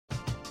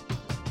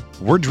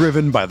We're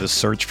driven by the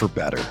search for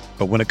better.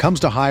 But when it comes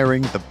to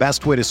hiring, the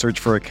best way to search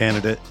for a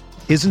candidate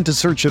isn't to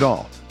search at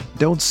all.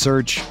 Don't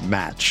search,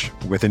 match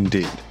with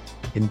Indeed.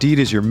 Indeed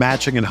is your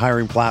matching and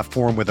hiring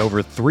platform with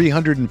over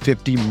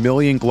 350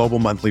 million global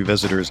monthly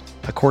visitors,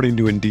 according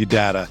to Indeed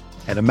data,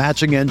 and a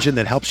matching engine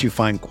that helps you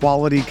find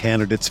quality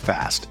candidates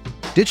fast.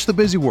 Ditch the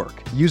busy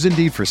work. Use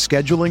Indeed for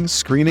scheduling,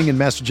 screening, and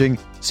messaging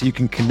so you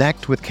can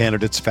connect with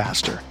candidates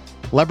faster.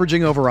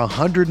 Leveraging over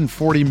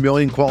 140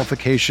 million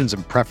qualifications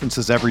and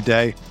preferences every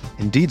day,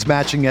 Indeed's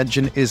matching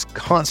engine is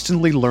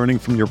constantly learning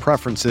from your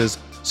preferences,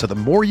 so the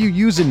more you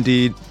use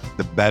Indeed,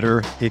 the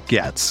better it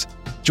gets.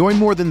 Join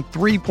more than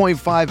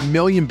 3.5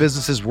 million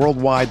businesses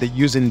worldwide that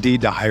use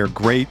Indeed to hire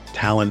great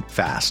talent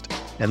fast.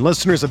 And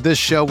listeners of this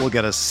show will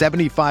get a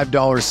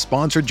 $75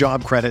 sponsored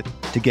job credit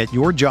to get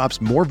your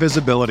jobs more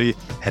visibility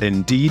at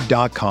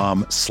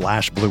Indeed.com/Blue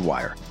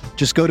Wire.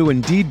 Just go to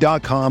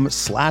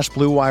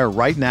Indeed.com/Blue Wire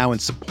right now and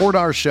support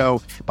our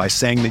show by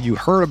saying that you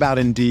heard about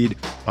Indeed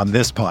on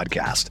this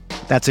podcast.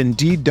 That's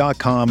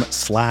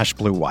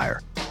Indeed.com/Blue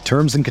Wire.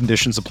 Terms and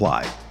conditions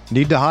apply.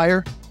 Need to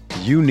hire?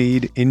 You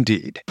need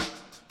Indeed.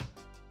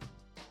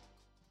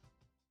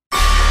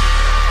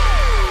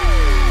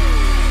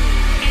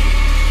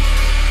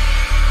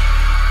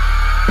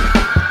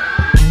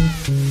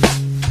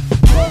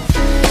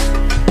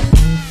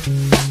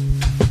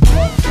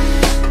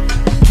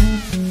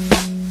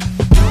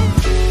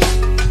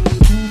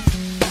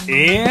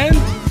 And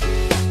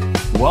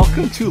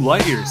welcome to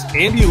Light Years.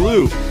 Andy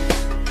Liu.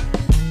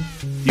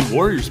 The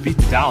Warriors beat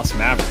the Dallas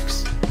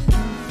Mavericks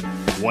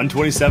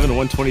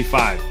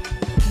 127-125.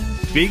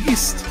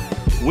 Biggest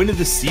win of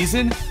the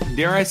season,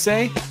 dare I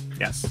say?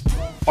 Yes.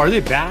 Are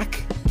they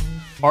back?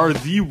 Are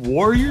the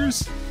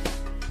Warriors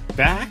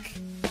back?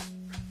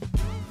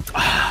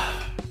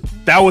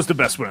 That was the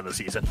best win of the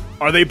season.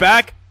 Are they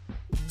back?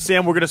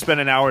 Sam, we're going to spend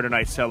an hour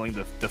tonight telling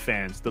the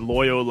fans, the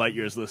loyal Light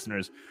Years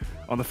listeners,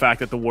 on the fact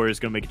that the Warriors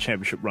are going to make a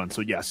championship run.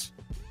 So yes,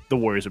 the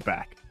Warriors are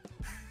back.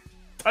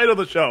 Title of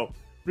the show.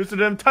 Listen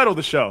to them. Title of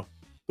the show.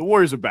 The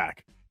Warriors are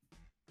back.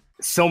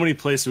 So many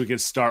places we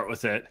could start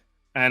with it.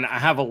 And I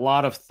have a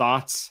lot of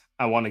thoughts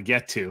I want to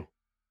get to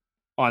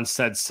on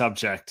said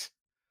subject.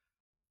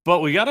 But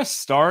we got to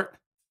start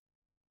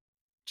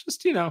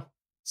just,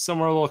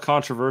 somewhere a little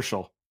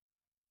controversial.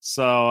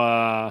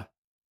 So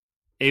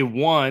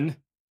A1,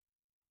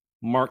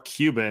 Mark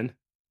Cuban,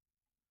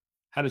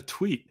 had a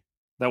tweet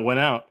that went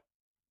out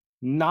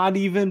not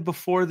even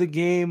before the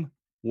game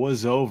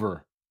was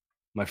over,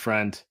 my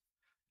friend.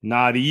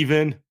 Not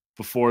even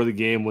before the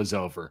game was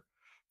over.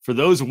 For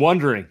those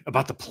wondering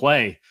about the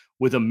play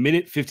with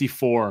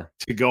 1:54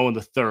 to go in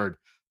the third,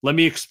 let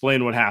me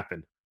explain what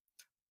happened.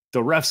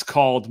 The refs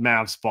called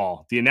Mavs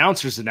ball. The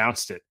announcers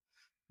announced it.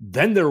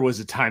 Then there was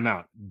a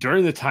timeout.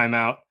 During the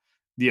timeout,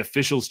 the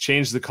officials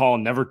changed the call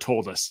and never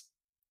told us.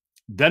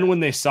 Then when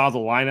they saw the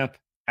lineup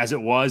as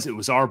it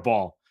was our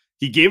ball.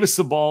 He gave us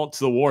the ball to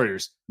the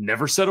Warriors.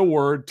 Never said a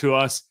word to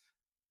us.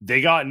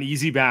 They got an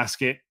easy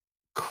basket.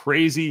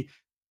 Crazy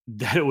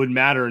that it would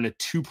matter in a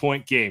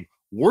 2-point game.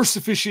 Worst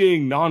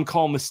officiating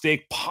non-call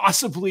mistake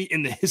possibly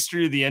in the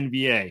history of the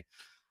NBA.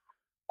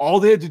 All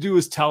they had to do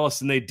was tell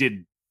us, and they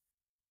didn't.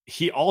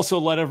 He also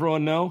let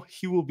everyone know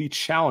he will be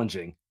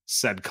challenging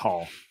said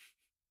call.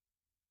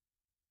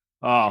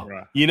 Oh,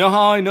 you know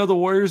how I know the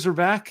Warriors are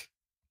back?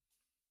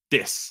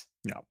 This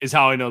is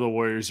how I know the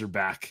Warriors are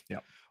back.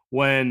 Yep.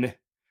 When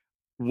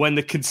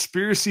the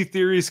conspiracy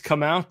theories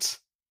come out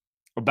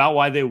about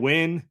why they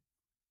win,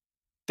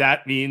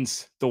 that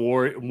means the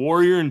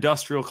Warrior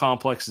Industrial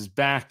Complex is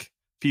back.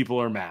 People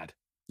are mad.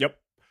 Yep.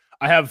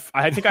 I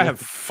think I have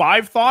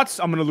 5 thoughts.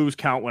 I'm going to lose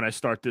count when I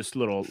start this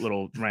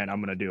little rant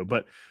I'm going to do.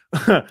 But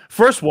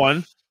first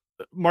one,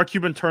 Mark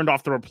Cuban turned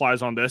off the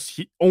replies on this.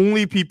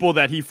 Only people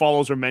that he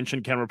follows or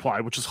mentioned can reply,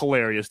 which is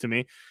hilarious to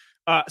me.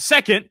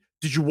 Second,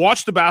 did you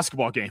watch the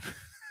basketball game?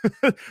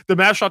 The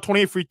Mavs shot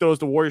 28 free throws.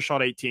 The Warriors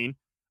shot 18.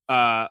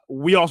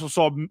 We also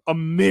saw a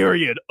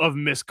myriad of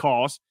missed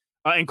calls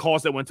and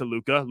calls that went to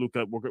Luka.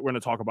 We're going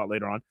to talk about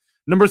later on.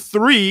 Number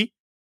 3,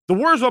 the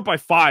Warriors were up by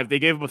 5. They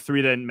gave up a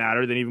 3 that didn't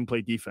matter. They didn't even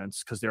play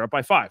defense because they're up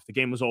by 5. The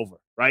game was over,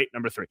 right?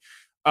 Number 3.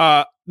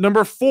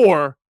 Number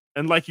 4,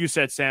 and like you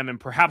said, Sam, and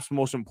perhaps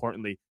most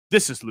importantly,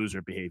 this is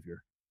loser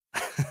behavior.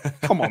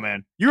 Come on,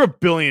 man. You're a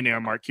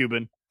billionaire, Mark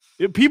Cuban.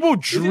 People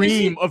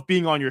dream of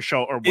being on your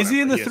show. Or whatever. Is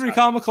he in the 3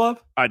 comma club?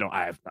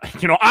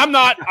 I'm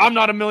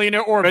not a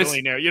millionaire or a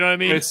billionaire. You know what I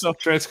mean?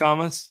 Trace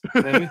commas,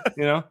 maybe.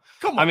 Come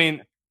on. I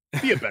mean,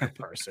 be a better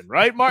person,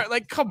 right, Mark?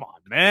 Like, come on,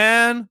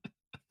 man.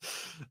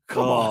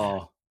 Come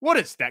on. What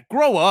is that?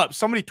 Grow up.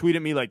 Somebody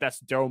tweeted me like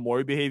that's Daryl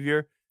Morey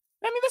behavior.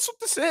 I mean, that's what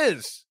this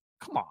is.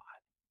 Come on.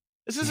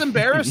 This is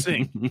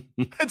embarrassing.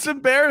 It's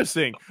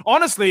embarrassing.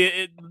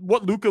 Honestly,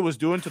 what Luka was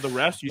doing to the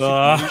refs, you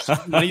see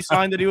when he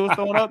signed that he was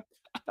throwing up,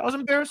 that was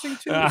embarrassing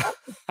too.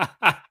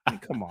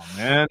 Come on,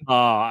 man.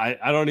 I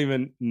don't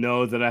even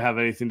know that I have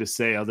anything to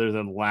say other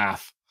than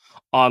laugh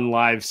on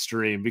live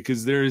stream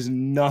because there is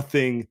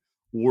nothing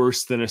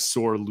worse than a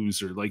sore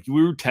loser. Like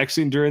we were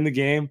texting during the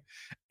game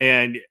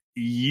and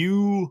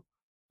you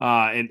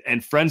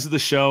and friends of the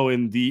show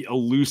in the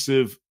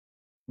elusive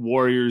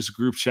Warriors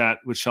group chat,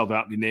 which shall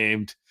not be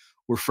named,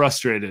 were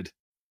frustrated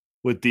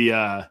with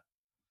the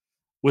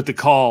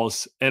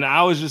calls. And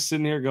I was just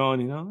sitting here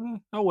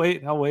going, I'll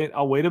wait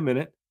a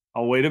minute.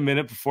 I'll wait a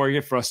minute before I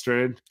get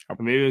frustrated.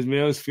 Maybe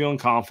I was feeling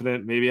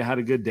confident. Maybe I had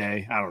a good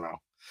day. I don't know.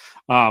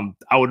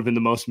 I would have been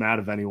the most mad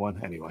of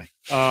anyone anyway.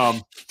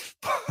 I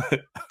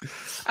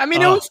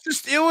mean, it was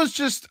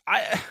just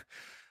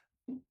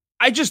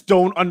I just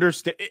don't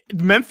understand.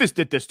 Memphis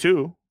did this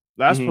too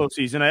last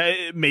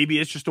postseason. Maybe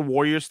it's just a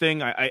Warriors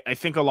thing. I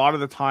think a lot of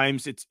the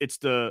times it's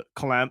the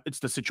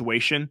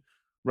situation,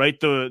 right?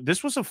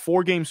 This was a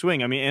 4-game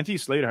swing. I mean, Anthony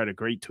Slater had a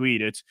great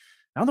tweet. It's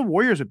now the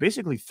Warriors are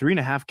basically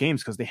 3.5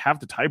 games because they have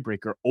the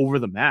tiebreaker over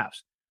the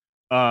Mavs.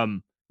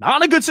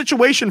 Not a good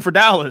situation for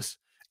Dallas.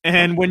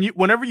 And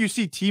whenever you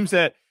see teams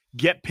that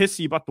get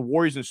pissy about the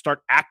Warriors and start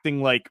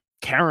acting like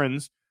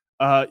Karens,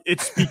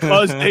 it's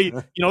because they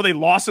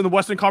lost in the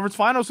Western Conference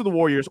Finals to the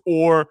Warriors,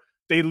 or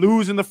they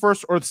lose in the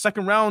first or the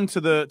second round to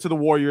the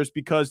Warriors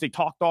because they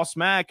talked all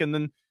smack and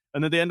then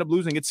they end up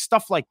losing. It's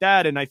stuff like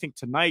that. And I think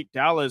tonight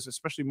Dallas,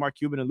 especially Mark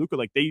Cuban and Luka,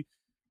 like they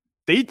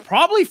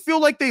probably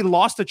feel like they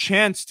lost a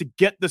chance to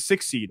get the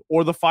 6 seed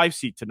or the 5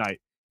 seed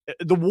tonight.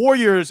 The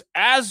Warriors,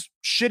 as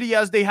shitty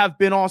as they have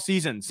been all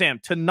season,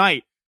 Sam,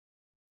 tonight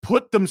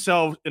put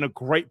themselves in a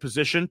great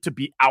position to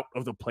be out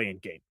of the play-in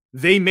game.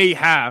 They may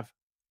have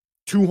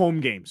 2 home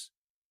games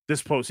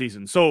this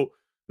postseason. So,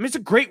 I mean, it's a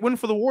great win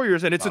for the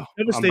Warriors, and it's a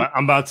devastating.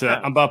 I'm about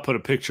to put a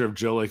picture of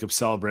Joe Lacob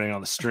celebrating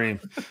on the stream.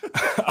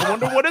 I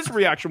wonder what his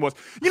reaction was.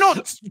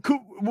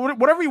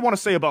 Whatever you want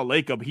to say about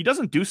Lacob, he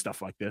doesn't do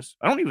stuff like this.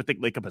 I don't even think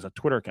Lacob has a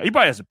Twitter account. He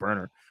probably has a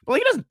burner, but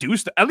he doesn't do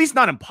stuff, at least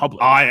not in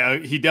public.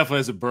 He definitely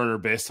has a burner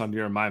based on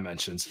your and my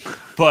mentions.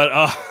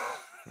 But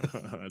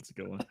that's a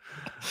good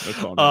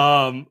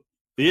one.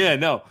 Yeah,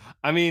 no.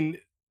 I mean,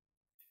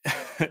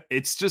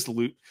 it's just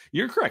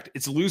you're correct.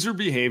 It's loser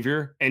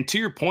behavior. And to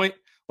your point,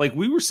 like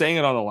we were saying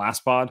it on the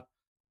last pod,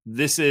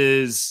 this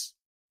is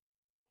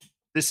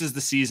the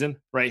season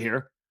right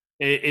here.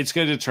 It's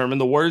going to determine.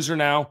 The Warriors are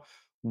now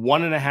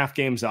 1.5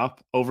 games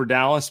up over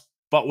Dallas,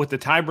 but with the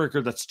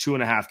tiebreaker, that's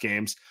 2.5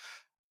 games.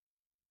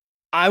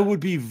 I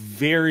would be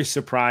very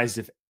surprised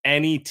if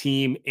any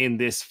team in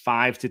this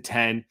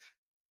 5-10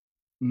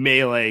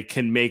 melee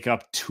can make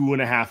up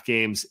 2.5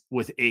 games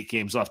with 8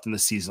 games left in the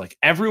season. Like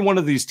every one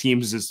of these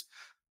teams is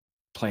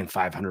playing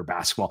 500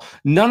 basketball.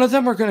 None of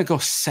them are going to go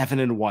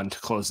 7-1 to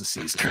close the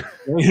season.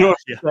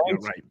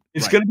 Right.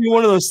 It's going to be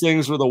one of those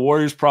things where the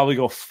Warriors probably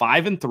go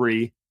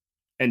 5-3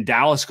 and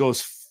Dallas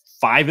goes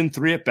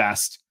 5-3 at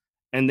best.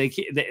 And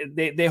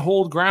they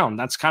hold ground.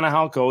 That's kind of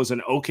how it goes.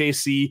 And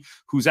OKC,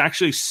 who's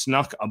actually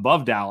snuck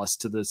above Dallas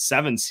to the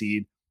 7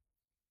 seed.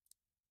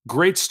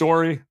 Great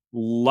story.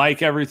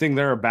 Like everything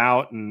they're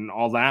about and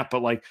all that,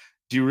 but like,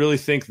 do you really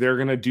think they're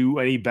going to do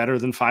any better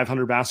than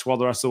 500 basketball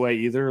the rest of the way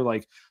either?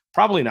 Like,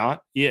 probably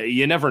not. Yeah,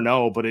 you never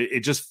know, but it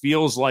just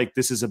feels like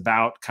this is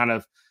about kind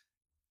of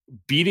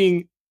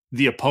beating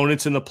the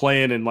opponents in the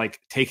play-in and like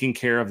taking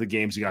care of the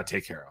games you got to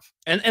take care of.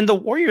 And the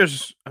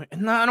Warriors, I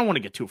don't want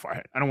to get too far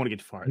ahead.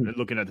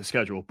 Looking at the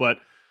schedule, but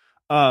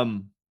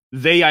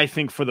they, I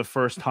think for the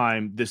first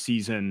time this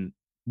season,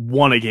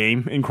 won a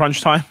game in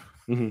crunch time.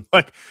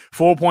 Like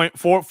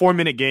 4.4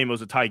 minute game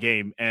was a tie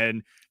game,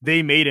 and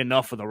they made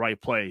enough for the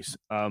right plays.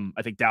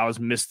 I think Dallas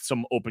missed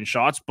some open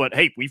shots, but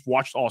hey, we've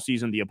watched all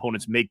season the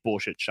opponents make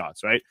bullshit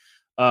shots, right?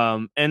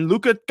 And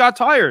Luka got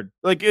tired.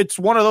 Like it's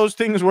one of those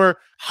things where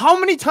how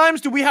many times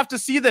do we have to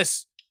see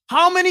this?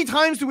 How many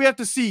times do we have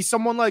to see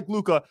someone like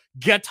Luka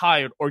get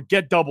tired or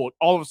get doubled?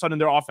 All of a sudden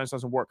their offense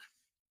doesn't work.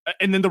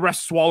 And then the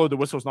rest swallow the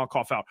whistle's not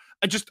cough out.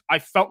 I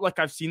felt like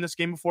I've seen this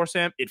game before,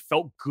 Sam. It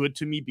felt good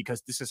to me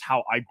because this is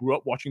how I grew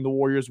up watching the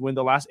Warriors win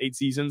the last 8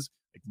 seasons.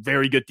 Like,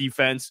 very good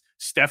defense.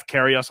 Steph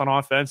carry us on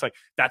offense. Like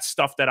that's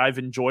stuff that I've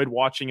enjoyed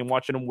watching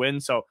them win.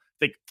 So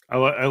I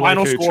like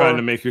how you're trying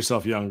to make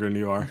yourself younger than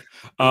you are.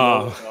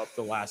 Up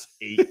the last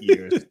 8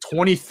 years,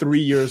 23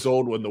 years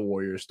old when the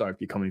Warriors start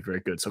becoming very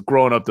good. So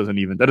growing up doesn't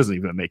even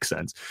make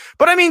sense.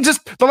 But I mean,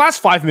 just the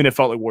last 5 minutes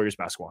felt like Warriors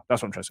basketball.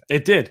 That's what I'm trying to say.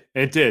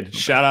 It did.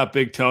 Shout out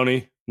Big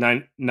Tony.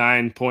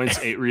 9 points,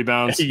 8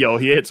 rebounds. Yo,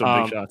 he hit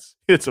some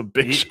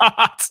big shots.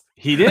 Shots.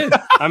 He did.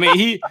 I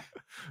mean,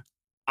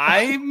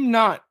 I'm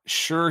not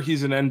sure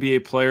he's an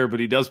NBA player,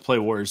 but he does play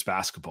Warriors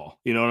basketball.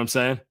 You know what I'm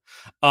saying?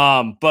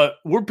 But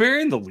we're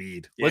burying the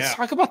lead. Yeah. Let's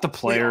talk about the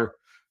player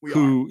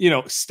who,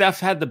 Steph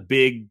had the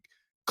big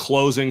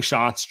closing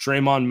shots.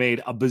 Draymond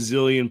made a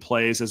bazillion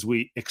plays, as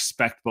we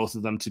expect both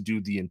of them to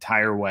do the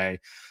entire way.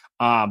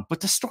 But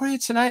the story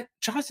of tonight,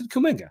 Jonathan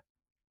Kuminga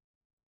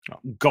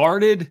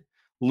guarded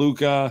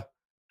Luka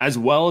as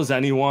well as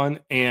anyone.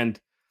 And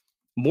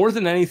more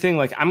than anything,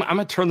 like I'm going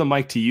to turn the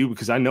mic to you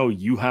because I know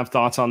you have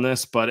thoughts on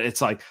this, but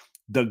it's like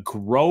the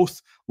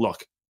growth.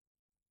 Look,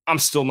 I'm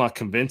still not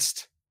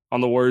convinced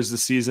on the Warriors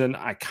this season.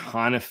 I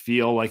kind of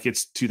feel like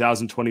it's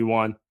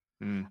 2021.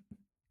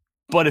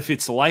 But if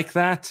it's like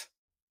that,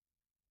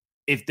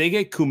 if they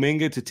get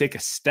Kuminga to take a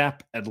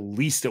step, at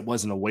least it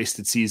wasn't a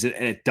wasted season.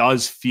 And it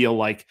does feel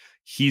like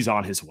he's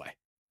on his way.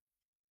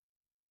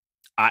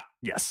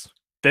 Yes,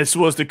 this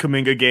was the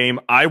Kuminga game.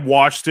 I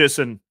watched this,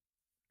 and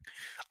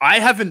I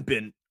haven't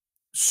been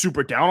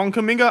super down on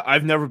Kuminga.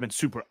 I've never been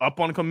super up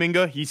on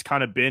Kuminga. He's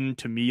kind of been,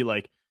 to me,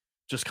 like,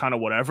 just kind of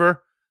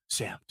whatever.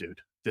 Sam, dude,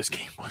 this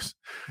game was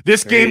the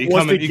game.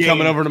 You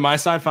coming over to my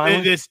side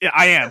finally?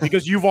 I am,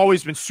 because you've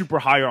always been super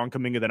higher on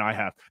Kuminga than I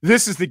have.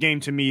 This is the game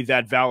to me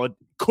that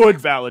could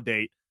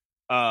validate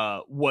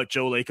what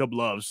Joe Lacob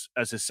loves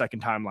as his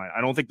second timeline.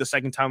 I don't think the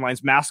second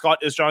timeline's mascot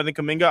is Jonathan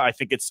Kuminga. I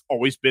think it's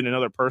always been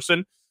another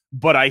person.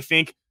 But I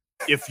think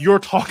if you're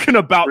talking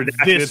about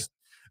this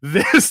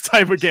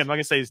type of game, I'm not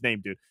gonna say his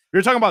name, dude.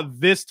 You're talking about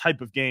this type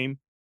of game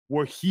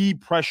where he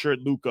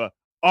pressured Luka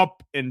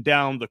up and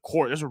down the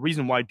court. There's a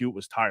reason why dude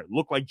was tired.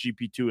 Looked like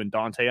GP2 and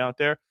Dante out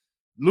there.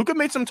 Luka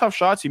made some tough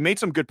shots. He made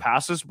some good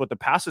passes, but the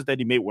passes that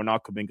he made were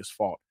not Kuminga's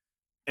fault.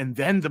 And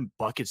then the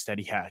buckets that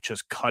he had,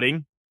 just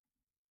cutting,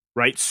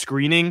 right,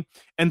 screening.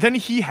 And then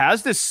he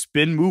has this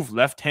spin move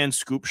left-hand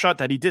scoop shot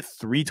that he did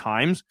 3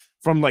 times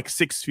from like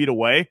 6 feet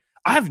away.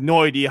 I have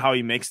no idea how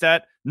he makes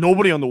that.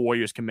 Nobody on the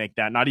Warriors can make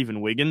that, not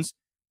even Wiggins.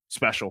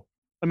 Special.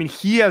 I mean,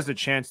 he has the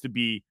chance to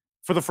be,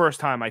 for the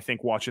first time, I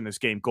think, watching this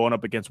game, going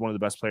up against one of the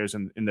best players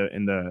in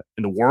the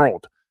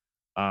world.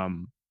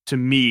 To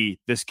me,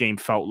 this game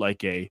felt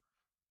like a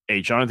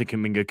Jonathan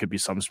Kuminga could be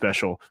something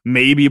special.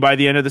 Maybe by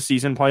the end of the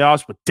season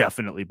playoffs, but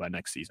definitely by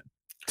next season.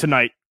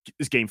 Tonight,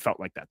 this game felt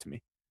like that to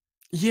me.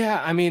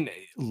 Yeah, I mean,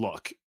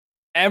 look,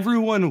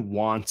 everyone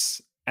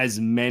wants as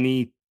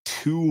many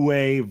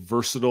two-way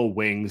versatile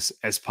wings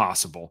as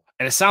possible.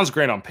 And it sounds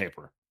great on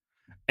paper.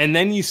 And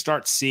then you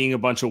start seeing a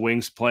bunch of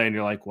wings play and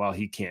you're like, well,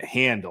 he can't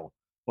handle.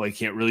 Well, he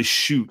can't really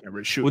shoot.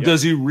 Well,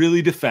 does he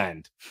really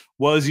defend?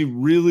 Well, is he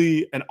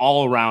really an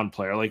all-around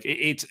player? Like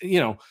it's,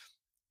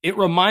 it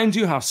reminds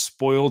you how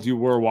spoiled you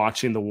were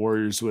watching the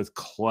Warriors with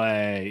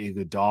Clay,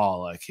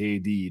 Iguodala,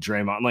 KD,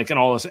 Draymond, like, and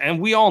all this. And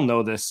we all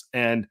know this.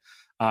 And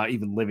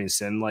even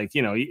Livingston, like,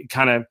 you get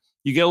a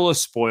little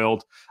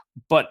spoiled.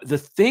 But the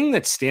thing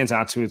that stands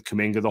out to me with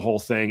Kuminga, the whole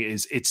thing,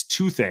 is it's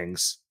 2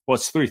 things. Well,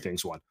 it's 3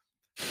 things. One,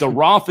 the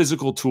raw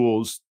physical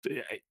tools,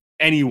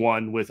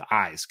 anyone with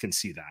eyes can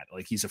see that.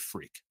 Like, he's a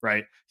freak,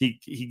 right? He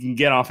can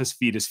get off his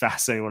feet as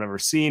fast as anyone ever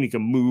seen. He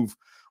can move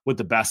with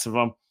the best of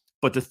them.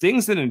 But the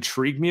things that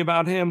intrigue me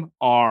about him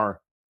are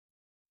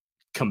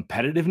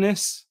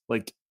competitiveness,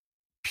 like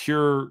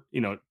pure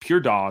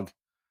dog.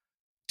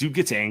 Dude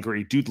gets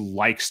angry. Dude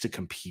likes to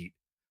compete.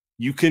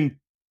 You can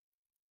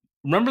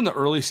remember in the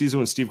early season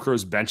when Steve Kerr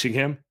was benching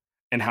him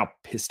and how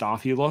pissed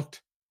off he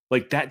looked?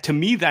 Like that, to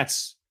me,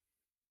 that's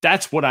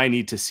what I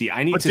need to see.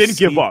 Didn't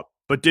give up.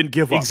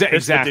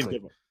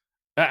 Exactly.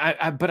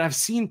 But I've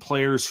seen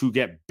players who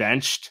get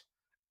benched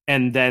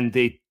and then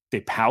they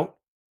pout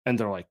and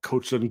they're like,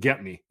 coach doesn't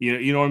get me.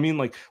 You know what I mean?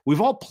 Like,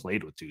 we've all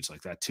played with dudes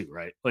like that too,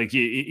 right? Like,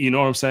 you know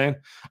what I'm saying?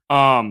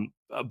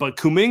 But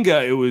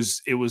Kuminga,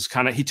 it was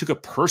kind of, he took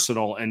it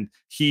personal and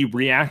he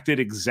reacted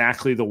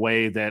exactly the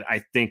way that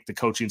I think the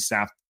coaching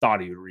staff thought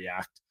he would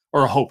react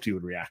or hoped he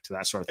would react to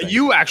that sort of thing.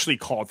 You actually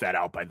called that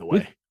out, by the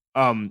way.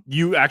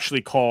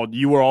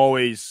 You were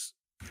always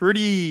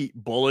pretty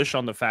bullish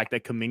on the fact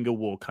that Kuminga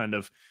will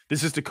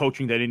this is the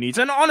coaching that he needs.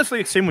 And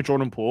honestly, same with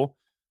Jordan Poole.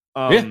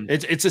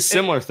 It's a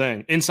similar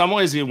thing. In some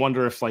ways, you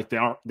wonder if like they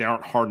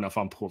aren't hard enough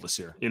on Poole this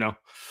year,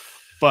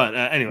 But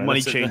anyway,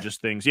 money changes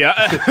things. Yeah.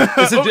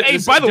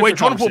 By the way,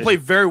 Jordan Poole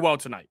played very well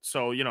tonight.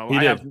 So,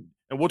 and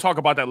we'll talk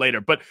about that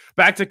later. But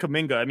back to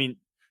Kuminga. I mean,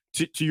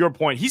 to your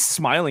point, he's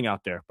smiling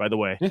out there, by the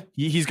way. Yeah.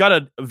 He's got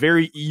a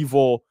very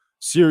evil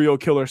serial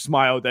killer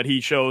smile that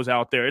he shows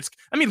out there.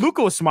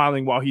 Luka was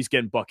smiling while he's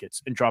getting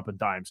buckets and dropping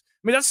dimes.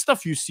 I mean, that's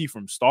stuff you see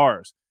from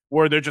stars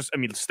where they're just,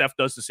 Steph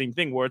does the same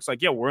thing where it's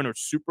like, yeah, we're in a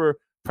super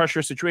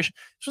pressure situation.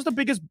 It's just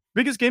the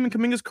biggest game in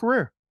Kuminga's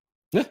career.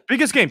 Yeah.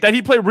 Biggest game that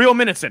he played real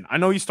minutes in. I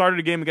know he started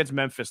a game against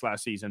Memphis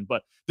last season,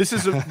 but this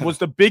was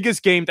the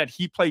biggest game that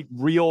he played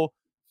real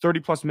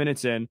 30-plus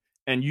minutes in.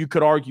 And you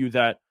could argue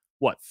that,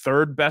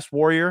 third best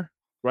Warrior,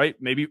 right?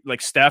 Maybe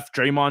like Steph,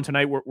 Draymond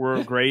tonight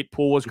were great.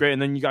 Poole was great.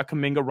 And then you got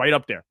Kuminga right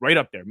up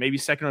there. Maybe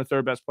second or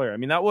third best player. I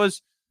mean, that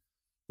was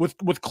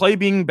with Clay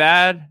being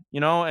bad,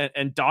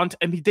 and Dante.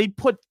 I mean, they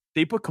put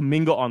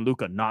Kuminga on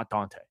Luka, not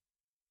Dante.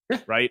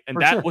 Right.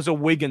 And that was a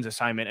Wiggins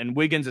assignment. And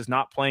Wiggins is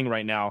not playing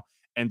right now.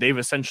 And they've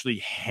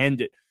essentially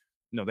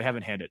they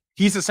haven't handed.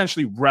 He's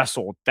essentially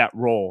wrestled that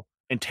role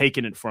and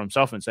taken it for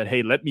himself and said,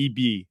 hey, let me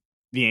be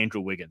the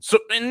Andrew Wiggins. So,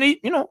 and they,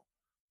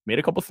 made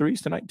a couple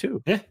threes tonight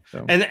too. Yeah.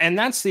 So. And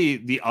that's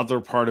the other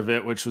part of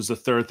it, which was the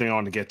third thing I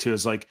want to get to,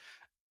 is like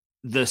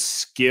the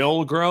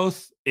skill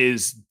growth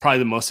is probably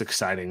the most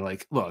exciting.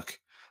 Like, look,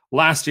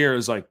 last year it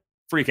was like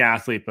freak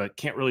athlete, but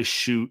can't really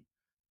shoot.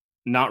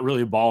 Not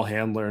really a ball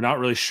handler, not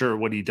really sure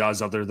what he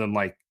does other than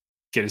like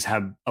get his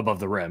head above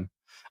the rim.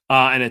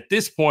 And at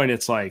this point,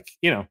 it's like,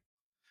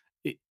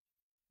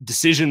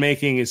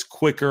 decision-making is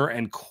quicker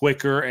and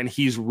quicker, and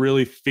he's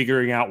really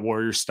figuring out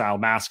Warrior-style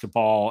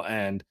basketball.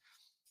 And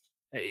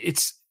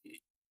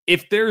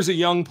if there's a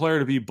young player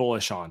to be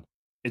bullish on,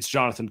 it's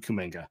Jonathan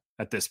Kuminga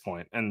at this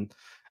point. And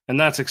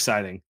that's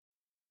exciting.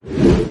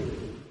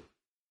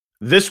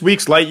 This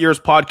week's Light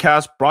Years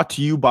podcast brought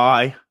to you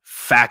by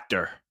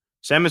Factor.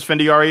 Sam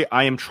Esfandiari,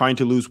 I am trying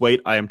to lose weight.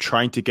 I am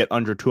trying to get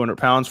under 200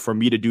 pounds. For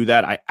me to do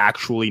that, I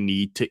actually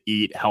need to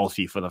eat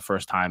healthy for the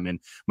first time in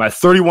my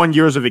 31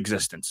 years of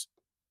existence.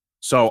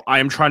 So I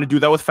am trying to do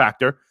that with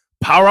Factor.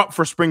 Power up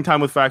for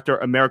springtime with Factor,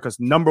 America's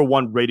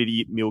 #1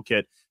 ready-to-eat meal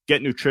kit.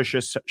 Get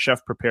nutritious,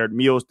 chef-prepared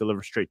meals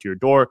delivered straight to your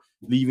door,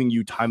 leaving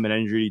you time and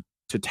energy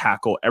to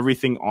tackle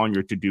everything on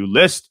your to-do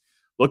list.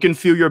 Look and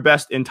feel your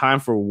best in time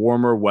for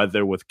warmer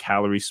weather with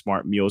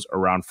calorie-smart meals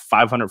around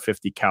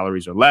 550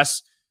 calories or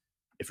less.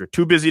 If you're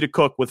too busy to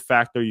cook with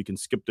Factor, you can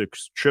skip the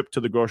trip to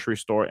the grocery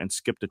store and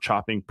skip the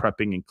chopping,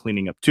 prepping, and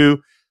cleaning up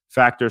too.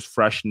 Factor's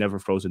fresh, never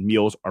frozen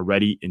meals are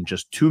ready in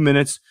just 2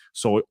 minutes,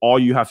 so all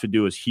you have to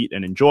do is heat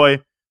and enjoy.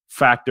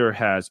 Factor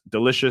has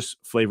delicious,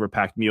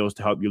 flavor-packed meals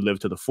to help you live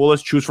to the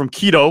fullest. Choose from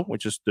keto,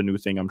 which is the new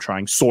thing I'm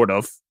trying, sort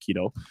of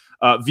keto,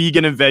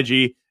 vegan and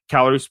veggie,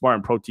 calorie smart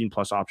and protein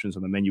plus options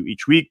on the menu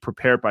each week,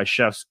 prepared by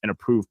chefs and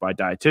approved by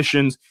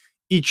dietitians.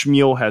 Each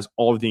meal has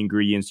all of the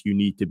ingredients you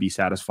need to be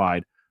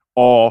satisfied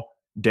all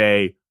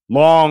day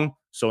long.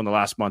 So in the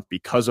last month,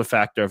 because of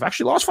Factor, I've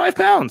actually lost 5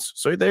 pounds.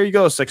 So there you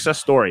go. Success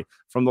story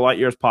from the Light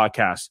Years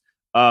podcast.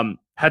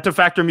 Head to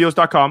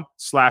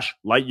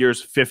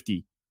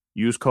factormeals.com/lightyears50.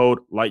 Use code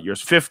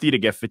lightyears50 to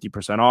get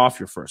 50% off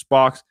your first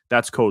box.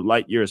 That's code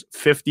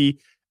lightyears50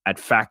 at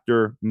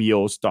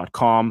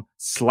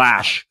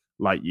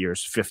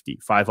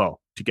factormeals.com/lightyears50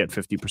 to get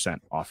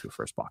 50% off your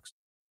first box.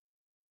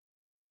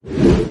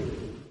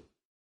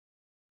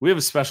 We have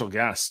a special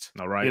guest.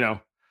 All right.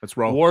 Let's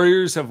roll.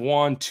 Warriors have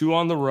won 2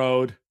 on the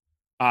road,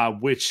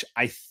 which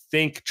I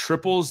think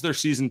triples their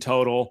season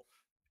total.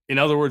 In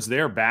other words,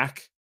 they're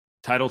back.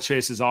 Title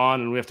chase is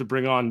on, and we have to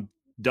bring on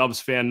Dubs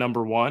fan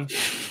number 1.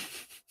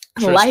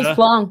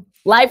 Trista.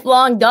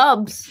 Lifelong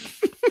Dubs.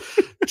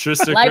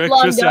 Trista,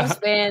 lifelong Trista, Dubs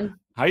fan.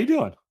 How you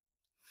doing?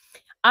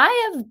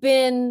 I have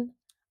been.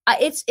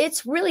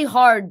 It's really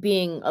hard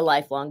being a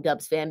lifelong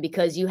Dubs fan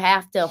because you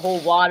have to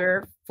hold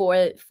water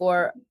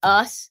for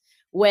us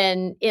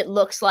when it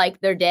looks like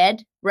they're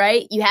dead,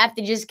 right? You have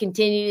to just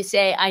continue to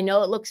say, I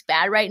know it looks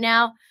bad right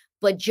now,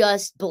 but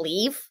just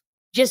believe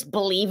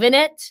in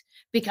it,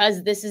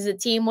 because this is a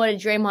team. What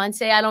did Draymond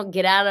say? I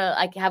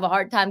have a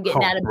hard time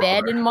getting out of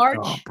bed in March.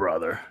 Oh,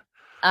 brother.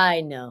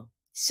 I know.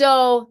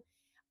 So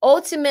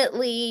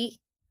ultimately,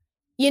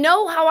 you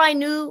know how I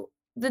knew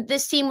that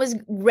this team was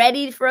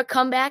ready for a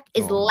comeback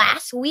is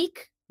last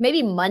week,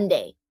 maybe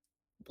Monday.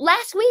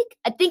 Last week,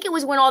 I think it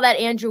was when all that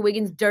Andrew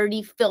Wiggins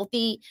dirty,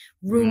 filthy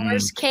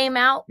rumors came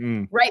out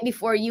right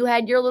before you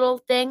had your little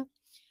thing.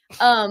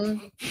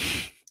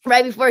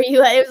 Right before it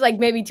was like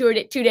maybe 2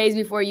 days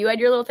before you had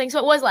your little thing. So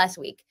it was last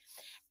week.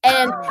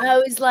 And I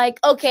was like,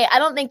 okay, I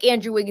don't think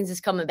Andrew Wiggins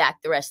is coming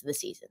back the rest of the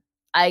season.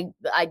 I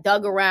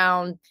dug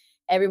around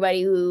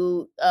everybody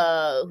who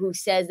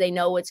says they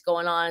know what's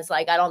going on. It's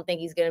like, I don't think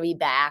he's going to be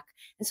back.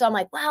 And so I'm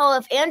like, well,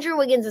 if Andrew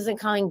Wiggins isn't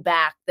coming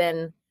back,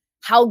 then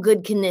how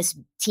good can this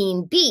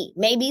team be?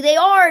 Maybe they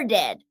are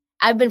dead.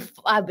 I've been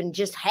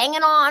just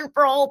hanging on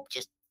for hope.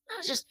 I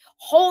was just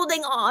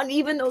holding on,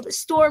 even though the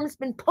storm's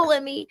been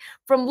pulling me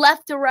from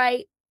left to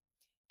right.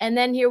 And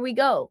then here we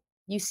go.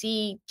 You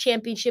see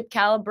championship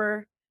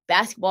caliber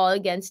basketball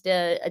against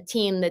a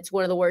team that's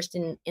one of the worst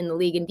in the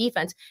league in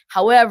defense.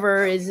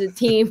 However, it's a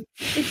team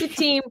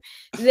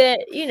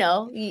that,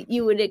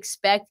 you would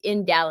expect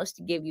in Dallas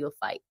to give you a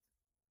fight.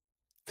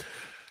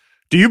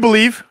 Do you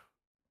believe?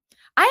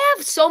 I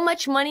have so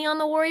much money on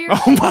the Warriors.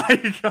 Oh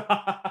my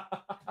God.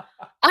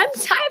 I have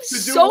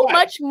so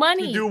much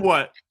money. To do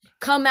what?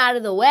 Come out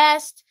of the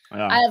West.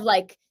 Yeah. I have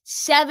like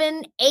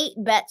 7-8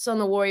 bets on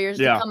the Warriors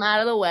to come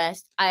out of the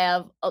West. I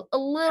have a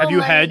little. Have you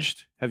money.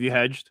 hedged? Have you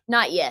hedged?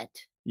 Not yet.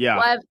 Yeah.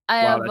 Well,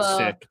 That's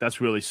sick. That's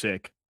really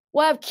sick.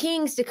 Well, I have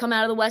Kings to come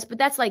out of the West, but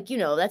that's like,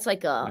 that's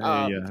like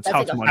a. That's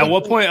house money. At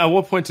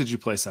what point did you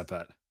place that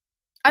bet?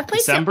 I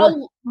placed it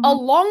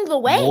along the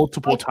way.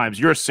 Multiple times.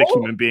 You're a sick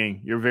human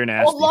being. You're very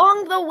nasty.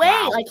 Along the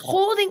way, like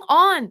holding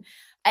on.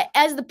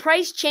 As the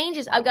price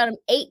changes, I've got them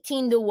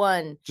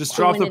 18-1. Just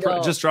drop the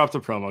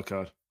promo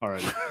code. All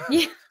right.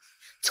 Yeah.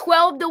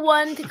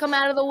 12-1 to come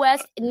out of the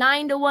West,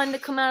 9-1 to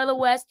come out of the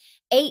West,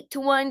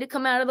 8-1 to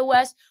come out of the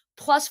West,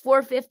 plus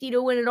 450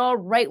 to win it all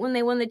right when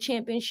they won the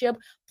championship,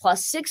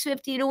 plus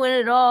 650 to win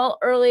it all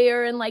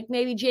earlier in like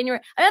maybe January.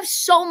 I have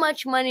so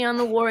much money on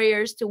the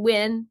Warriors to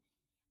win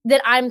that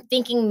I'm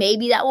thinking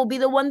maybe that will be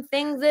the one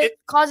thing that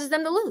causes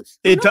them to lose.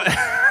 It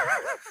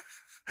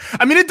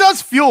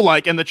does feel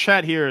like, and the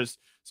chat here is,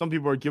 some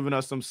people are giving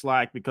us some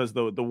slack because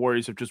the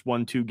Warriors have just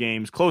won 2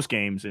 games, close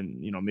games, and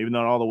maybe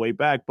not all the way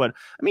back. But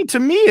I mean, to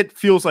me, it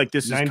feels like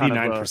this is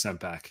 99%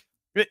 back.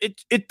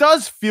 It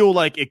does feel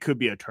like it could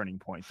be a turning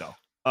point, though.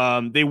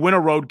 They win a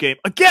road game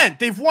again.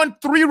 They've won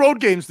 3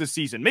 road games this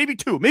season, maybe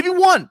 2, maybe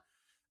 1,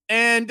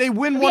 and they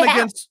win one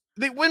against.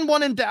 They win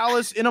one in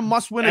Dallas in a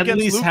must-win against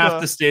Luka. At least half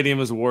the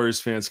stadium is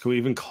Warriors fans. Can we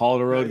even call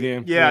it a road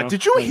game? Yeah.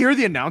 Did you hear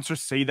the announcer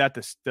say that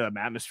the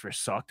atmosphere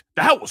sucked?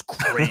 That was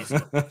crazy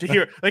to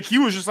hear. Like, he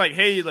was just like,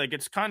 "Hey, like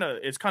it's kind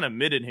of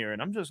mid in here,"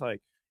 and I'm just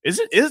like, Is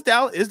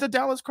the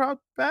Dallas crowd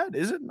bad?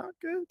 Is it not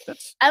good?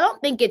 I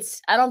don't think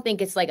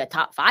it's like a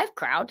top 5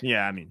 crowd.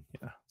 Yeah, I mean,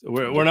 yeah.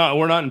 We're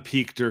not in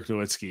peak Dirk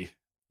Nowitzki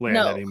land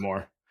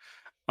anymore.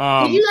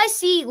 Did you guys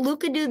see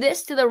Luka do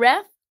this to the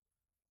ref?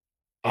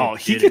 Oh,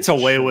 he gets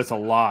away with a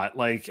lot.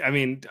 Like, I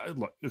mean,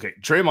 look, okay,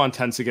 Draymond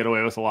tends to get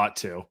away with a lot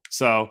too.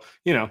 So,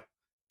 can't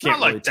not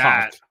really like talk.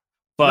 that.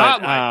 But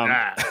not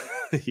like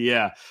that.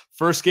 Yeah,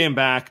 first game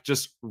back,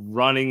 just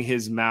running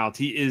his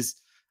mouth.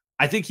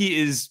 I think he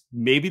is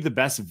maybe the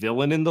best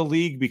villain in the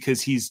league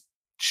because he's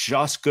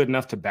just good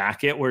enough to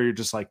back it where you're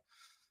just like,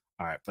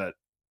 all right, but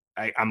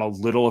I'm a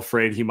little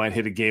afraid he might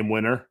hit a game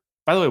winner.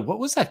 By the way, what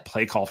was that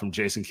play call from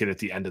Jason Kidd at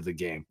the end of the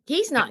game?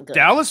 He's not good.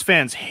 Dallas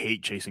fans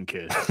hate Jason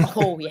Kidd.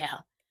 Oh, yeah.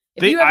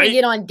 If you ever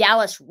get on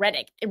Dallas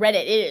Reddit,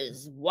 it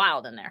is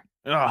wild in there.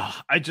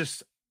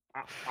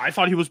 I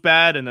thought he was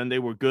bad, and then they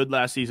were good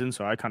last season,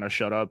 so I kind of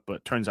shut up.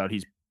 But turns out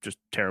he's just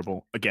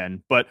terrible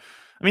again. But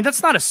I mean,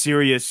 that's not a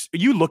serious.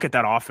 You look at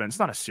that offense;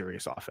 not a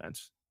serious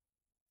offense.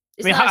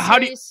 It's not a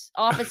serious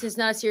offense. It's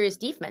not a serious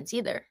defense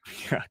either.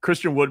 Yeah,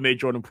 Christian Wood made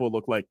Jordan Poole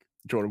look like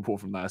Jordan Poole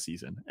from last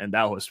season, and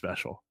that was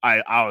special.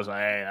 I was like,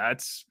 hey,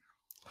 that's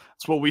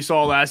what we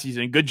saw last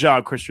season. Good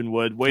job, Christian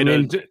Wood.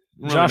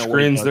 Josh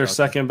Green's their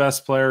second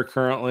best player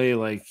currently.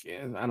 Like,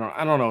 I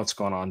don't know what's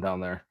going on down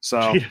there. So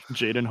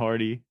Jaden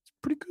Hardy, it's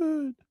pretty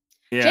good.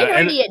 Yeah, Jaden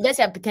Hardy does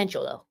have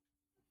potential though.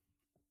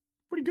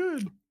 Pretty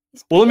good.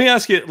 Well, let me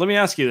ask you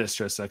this,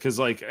 Trista, because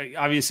like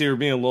obviously we're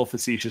being a little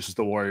facetious with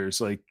the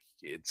Warriors. Like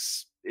it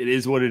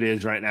is what it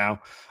is right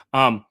now.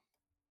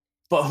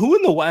 But who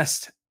in the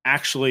West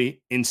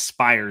actually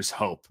inspires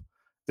hope?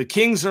 The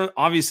Kings are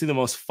obviously the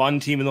most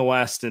fun team in the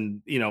West,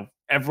 and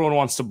everyone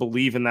wants to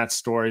believe in that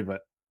story,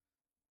 but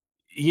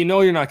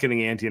you're not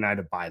getting Andy and I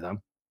to buy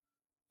them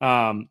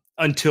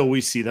until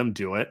we see them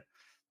do it.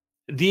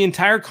 The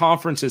entire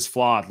conference is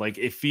flawed. Like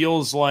it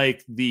feels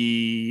like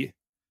basically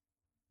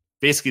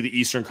the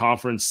Eastern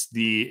Conference,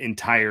 the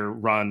entire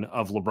run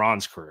of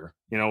LeBron's career,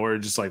 where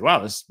it's just like, wow,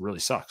 this really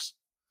sucks.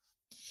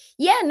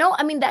 Yeah, no,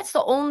 I mean, that's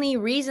the only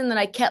reason that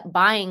I kept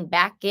buying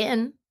back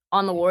in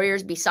on the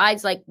Warriors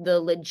besides like the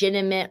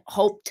legitimate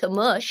hope to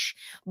mush.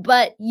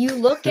 But you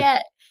look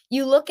at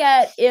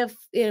if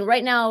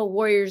right now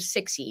Warriors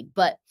 6 seed,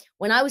 but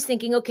when I was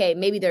thinking, okay,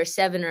 maybe they're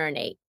 7 or an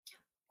 8,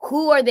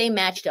 who are they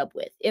matched up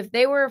with? If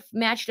they were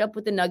matched up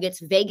with the Nuggets,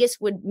 Vegas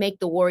would make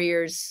the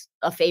Warriors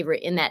a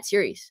favorite in that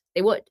series.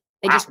 They would.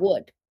 They just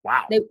would.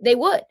 Wow. They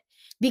would.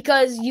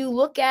 Because you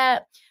look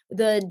at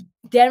the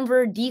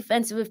Denver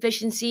defensive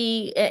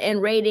efficiency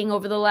and rating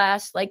over the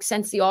last, like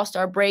since the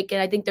All-Star break,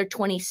 and I think they're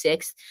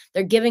 26th.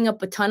 They're giving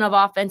up a ton of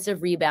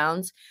offensive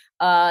rebounds.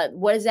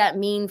 What does that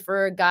mean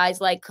for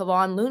guys like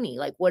Kevon Looney?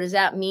 Like, what does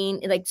that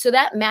mean? Like, so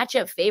that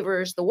matchup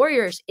favors the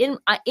Warriors. In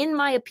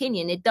my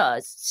opinion, it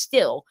does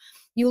still.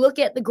 You look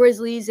at the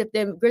Grizzlies, if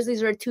the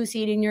Grizzlies are a 2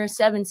 seed and you're a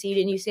 7 seed,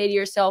 and you say to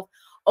yourself,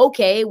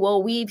 okay,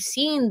 well, we've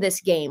seen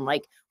this game.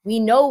 Like, we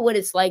know what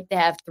it's like to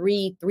have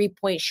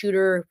 3-point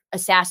shooter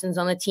assassins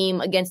on the team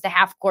against a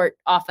half court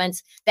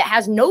offense that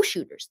has no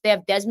shooters. They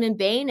have Desmond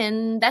Bane,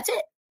 and that's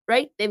it,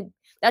 right?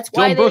 That's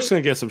why Dylan Brooks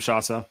gonna get some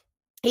shots up.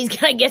 He's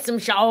gonna get some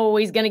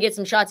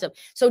shots up.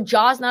 So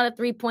Jaw's not a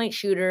 3-point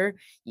shooter.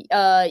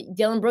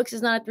 Dylan Brooks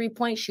is not a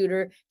 3-point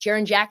shooter.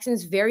 Jaren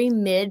Jackson's very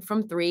mid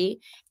from 3,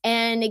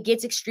 and it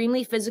gets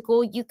extremely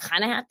physical. You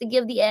kind of have to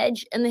give the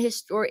edge and the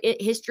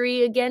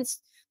history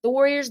against the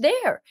Warriors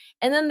there.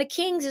 And then the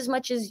Kings, as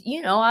much as,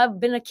 I've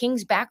been a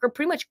Kings backer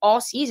pretty much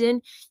all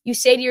season, you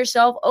say to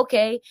yourself,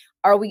 okay,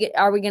 are we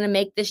going to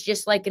make this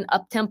just like an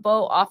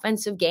up-tempo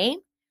offensive game?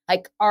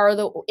 Like,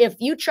 if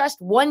you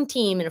trust one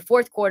team in the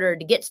fourth quarter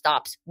to get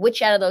stops,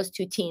 which out of those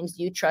two teams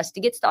do you trust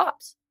to get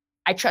stops?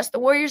 I trust the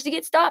Warriors to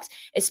get stops,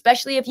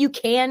 especially if you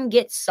can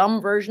get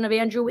some version of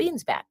Andrew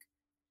Wiggins back.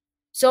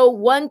 So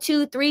 1,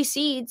 2, 3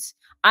 seeds,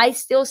 I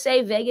still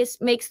say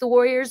Vegas makes the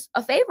Warriors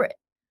a favorite.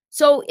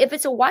 So if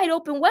it's a wide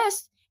open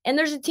West and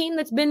there's a team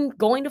that's been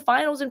going to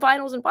finals,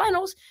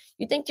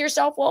 you think to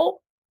yourself,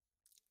 well,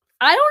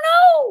 I don't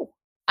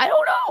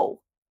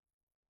know.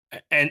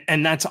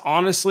 And that's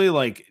honestly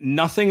like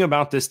nothing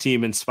about this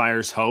team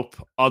inspires hope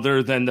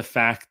other than the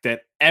fact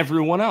that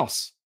everyone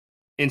else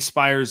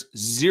inspires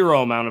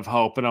zero amount of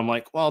hope. And I'm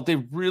like, well, they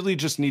really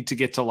just need to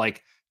get to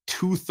like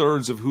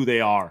 2/3 of who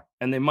they are.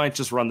 And they might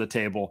just run the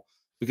table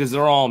because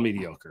they're all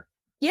mediocre.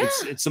 Yeah.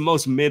 It's the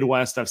most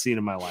Midwest I've seen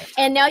in my life.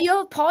 And now you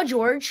have Paul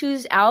George,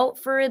 who's out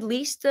for at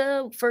least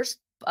the first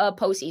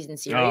postseason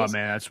series. Oh,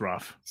 man, that's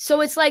rough.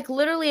 So it's like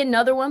literally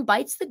another one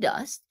bites the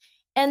dust.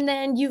 And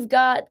then you've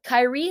got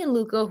Kyrie and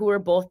Luka, who are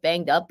both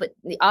banged up, but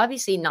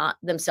obviously not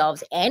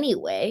themselves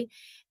anyway.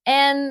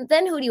 And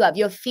then who do you have?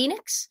 You have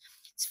Phoenix.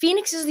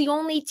 Phoenix is the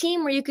only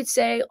team where you could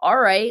say, all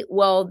right,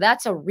 well,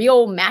 that's a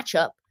real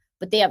matchup,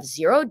 but they have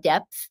zero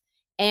depth.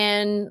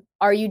 And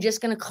are you just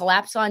going to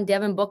collapse on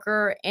Devin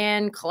Booker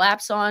and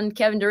collapse on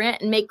Kevin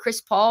Durant and make Chris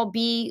Paul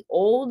be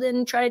old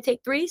and try to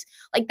take threes?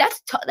 Like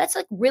that's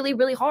like really,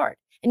 really hard.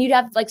 And you'd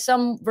have like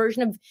some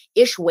version of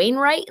Ish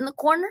Wainwright in the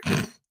corner.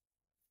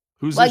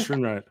 Who's Ish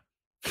Wainwright?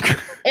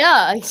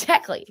 Yeah,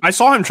 exactly. I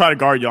saw him try to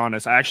guard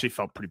Giannis. I actually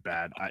felt pretty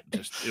bad.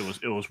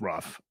 It was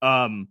rough.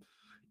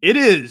 It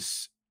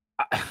is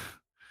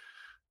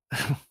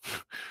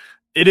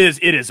it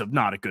is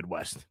not a good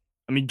West.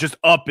 I mean, just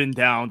up and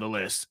down the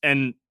list.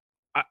 And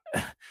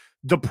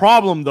the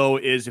problem, though,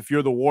 is if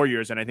you're the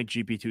Warriors, and I think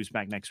GP2 is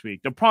back next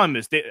week, the problem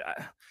is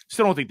I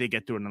still don't think they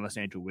get through it unless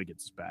Andrew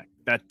Wiggins is back.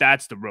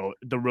 That's the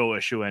real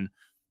issue. And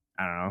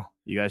I don't know.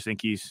 You guys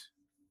think he's...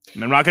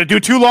 I'm not going to do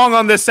too long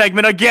on this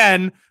segment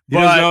again. He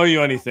doesn't owe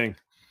you anything.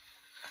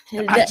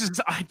 I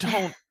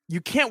don't. You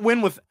can't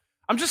win with...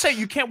 I'm just saying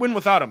you can't win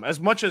without him. As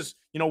much as,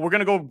 we're going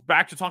to go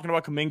back to talking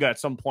about Kuminga at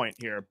some point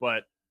here,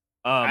 but...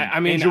 I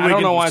mean, I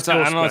don't know why it's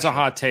a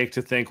hot take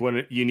to think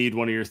when you need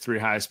one of your 3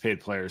 highest paid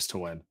players to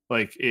win.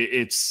 Like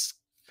it's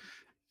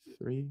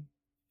 3.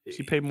 Does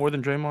he pay more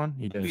than Draymond?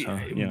 He does, huh?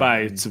 By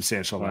a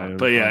substantial amount.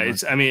 But yeah,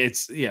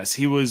 yes,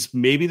 he was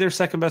maybe their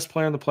second best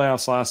player in the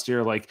playoffs last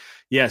year. Like,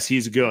 yes,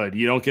 he's good.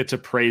 You don't get to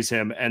praise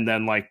him and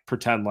then like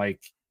pretend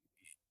like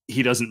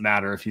he doesn't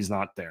matter if he's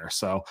not there.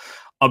 So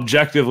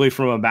objectively,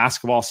 from a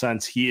basketball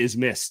sense, he is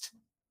missed.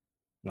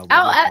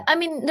 I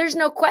mean, there's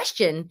no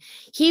question.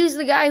 He was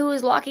the guy who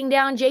was locking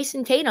down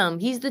Jason Tatum.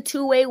 He's the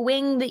two-way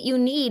wing that you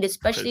need,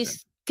 especially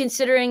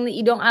considering that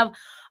you don't have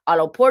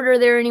Otto Porter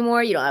there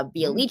anymore. You don't have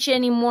Bjelica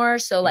anymore.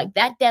 So, like,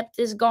 that depth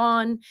is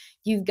gone.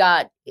 You've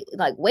got,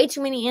 like, way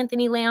too many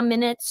Anthony Lamb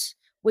minutes,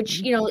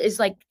 which, is,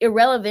 like,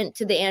 irrelevant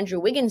to the Andrew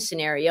Wiggins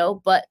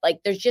scenario. But, like,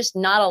 there's just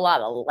not a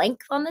lot of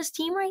length on this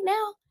team right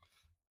now.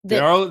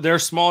 They're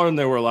smaller than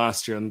they were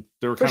last year, and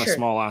they were kind of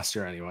small last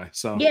year anyway.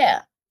 So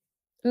yeah.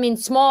 I mean,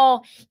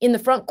 small in the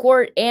front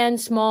court and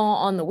small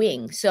on the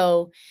wing.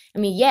 So, I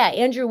mean, yeah,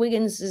 Andrew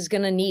Wiggins is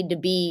going to need to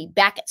be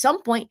back at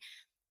some point.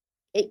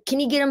 Can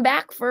you get him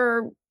back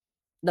for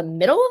the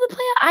middle of the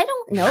playoff? I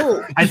don't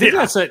know. I think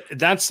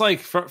that's like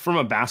from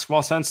a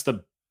basketball sense,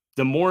 the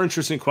more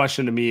interesting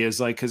question to me is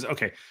like, because,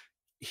 okay,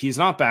 he's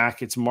not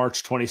back. It's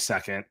March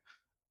 22nd.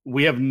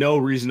 We have no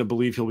reason to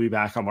believe he'll be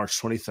back on March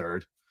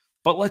 23rd.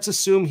 But let's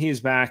assume he's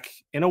back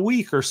in a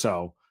week or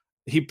so.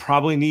 He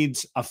probably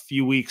needs a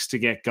few weeks to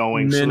get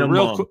going.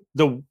 Minimum.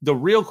 So the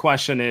real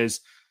question is,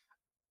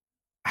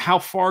 how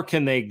far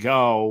can they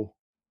go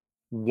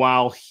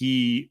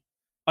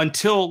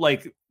until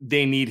like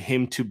they need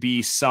him to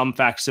be some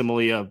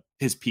facsimile of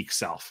his peak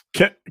self?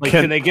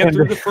 Can they get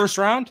through the first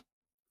round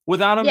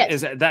without him?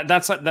 Yes.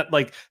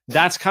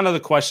 That's kind of the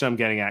question I'm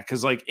getting at.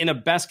 Because like in a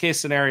best case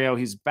scenario,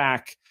 he's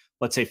back,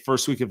 let's say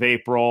first week of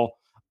April.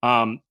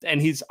 And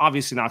he's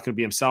obviously not going to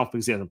be himself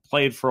because he hasn't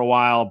played for a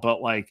while, but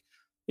like,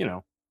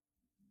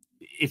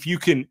 if you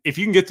can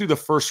get through the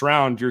first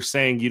round, you're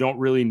saying you don't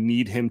really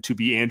need him to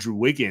be Andrew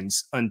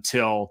Wiggins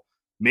until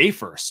May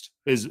 1st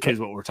is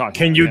what we're talking about.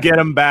 Can you get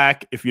him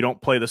back if you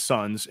don't play the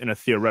Suns in a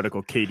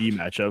theoretical KD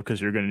matchup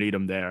because you're going to need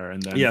him there?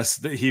 And then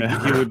yes, he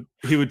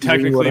would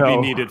technically be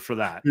needed for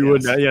that. He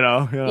would,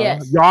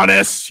 yes.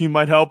 Giannis, he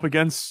might help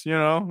against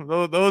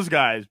those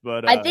guys.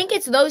 But I think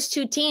it's those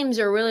two teams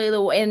are really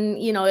and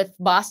if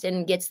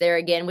Boston gets there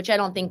again, which I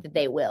don't think that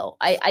they will.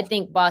 I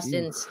think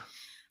Boston's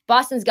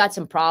got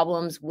some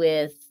problems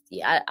with.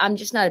 I'm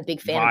just not a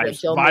big fan of what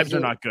Joe Vibes are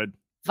not good.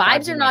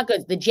 Vibes are not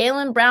good. The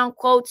Jaylen Brown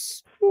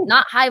quotes,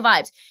 not high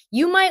vibes.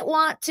 You might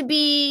want to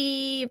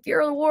be, if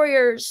you're the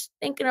Warriors,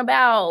 thinking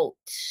about.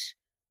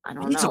 I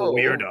don't know. He's a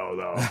weirdo,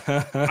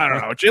 though. I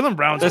don't know. Jaylen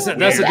Brown's that's a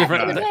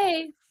different.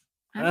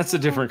 That's a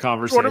different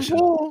conversation.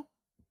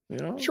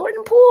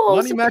 Jordan Poole.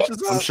 Money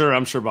matches up.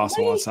 I'm sure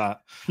Boston wants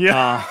that.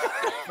 Yeah.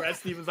 Brad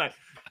Stevens like.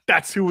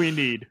 That's who we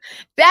need.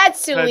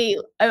 That's who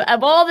we,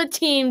 of all the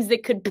teams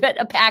that could put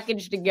a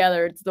package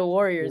together, it's the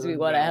Warriors we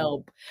want to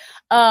help.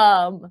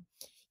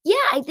 Yeah,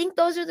 I think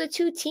those are the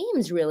two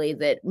teams really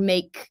that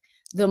make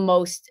the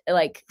most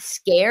like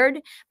scared.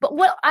 But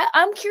what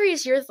I'm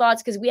curious your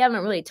thoughts, because we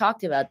haven't really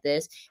talked about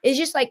this, is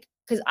just like,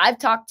 because I've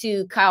talked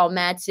to Kyle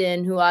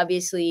Madsen, who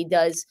obviously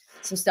does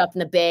some stuff in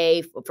the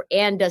Bay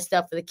and does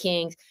stuff for the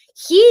Kings.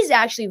 He's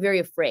actually very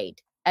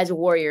afraid as a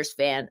Warriors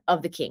fan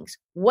of the Kings.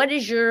 What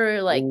is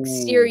your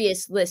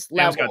serious list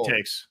level?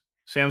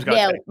 Sam's got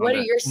takes. What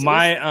are your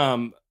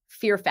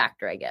fear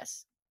factor, I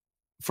guess?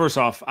 First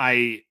off,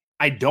 I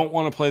don't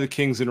want to play the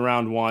Kings in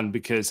round 1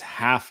 because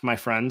half my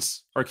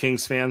friends are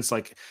Kings fans.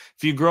 Like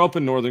if you grow up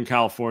in Northern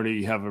California,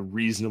 you have a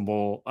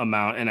reasonable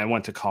amount. And I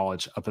went to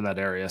college up in that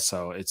area.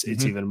 So it's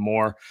even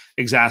more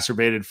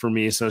exacerbated for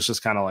me. So it's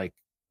just kind of like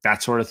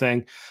that sort of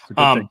thing.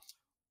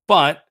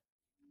 But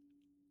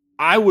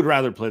I would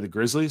rather play the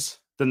Grizzlies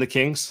than the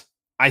Kings.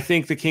 I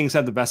think the Kings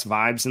have the best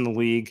vibes in the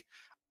league.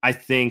 I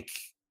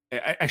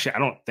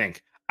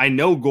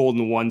know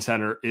Golden One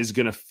Center is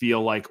going to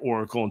feel like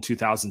Oracle in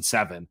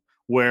 2007,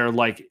 where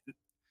like,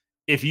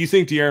 if you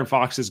think De'Aaron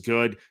Fox is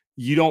good,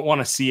 you don't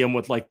want to see him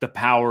with like the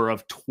power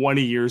of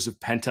 20 years of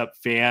pent up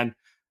fan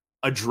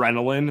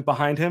adrenaline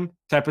behind him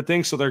type of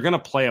thing. So they're going to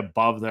play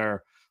above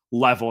their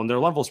level, and their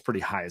level is pretty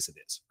high as it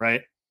is.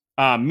 Right.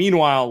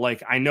 Meanwhile,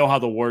 like I know how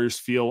the Warriors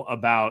feel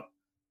about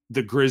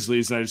the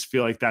Grizzlies, and I just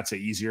feel like that's an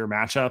easier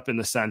matchup in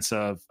the sense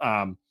of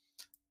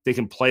they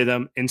can play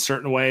them in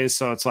certain ways.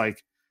 So it's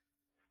like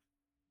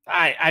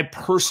I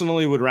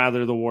personally would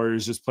rather the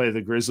Warriors just play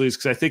the Grizzlies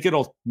because I think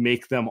it'll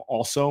make them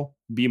also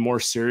be more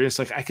serious.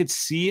 Like I could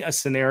see a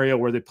scenario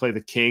where they play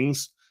the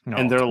Kings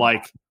and they're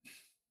like,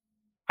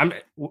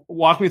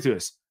 walk me through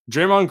this.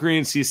 Draymond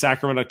Green sees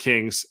Sacramento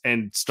Kings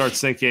and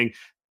starts thinking,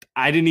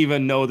 I didn't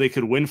even know they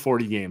could win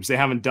 40 games. They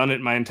haven't done it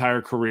in my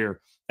entire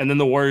career. And then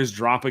the Warriors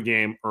drop a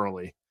game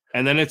early.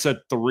 And then it's a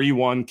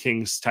 3-1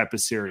 Kings type of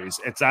series.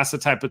 That's the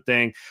type of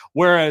thing.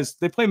 Whereas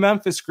they play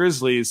Memphis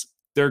Grizzlies,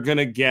 they're going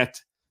to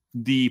get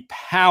the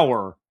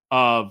power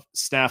of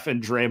Steph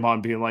and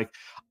Draymond being like,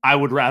 I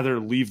would rather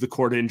leave the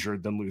court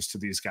injured than lose to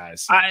these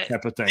guys.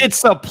 Type of thing.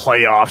 It's a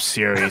playoff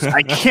series.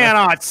 I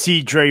cannot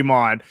see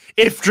Draymond.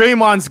 If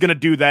Draymond's going to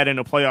do that in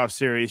a playoff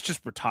series,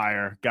 just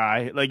retire,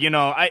 guy. Like,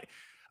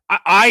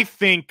 I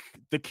think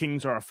the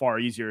Kings are a far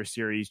easier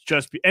series.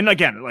 And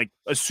again, like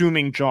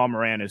assuming John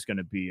Moran is going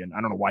to be, and I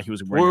don't know why he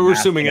was. We're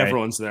assuming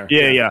everyone's there.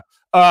 Yeah.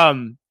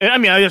 And I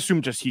mean, I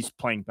assume just he's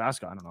playing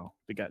basketball. I don't know.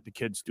 The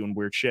kid's doing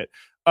weird shit.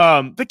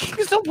 The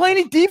Kings don't play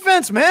any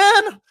defense,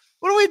 man.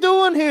 What are we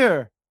doing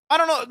here? I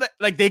don't know.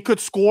 Like they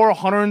could score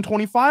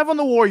 125 on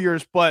the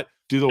Warriors, but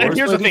do the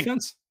Warriors play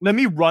defense? Let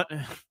me run.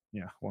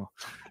 Yeah. Well,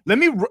 let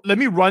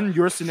me run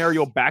your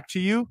scenario back to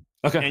you.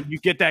 Okay. And you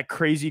get that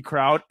crazy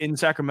crowd in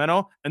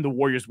Sacramento, and the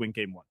Warriors win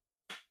game 1.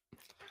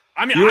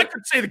 I mean, I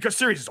could say the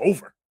series is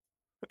over.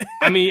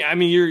 I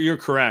mean, you're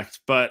correct,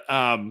 but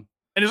and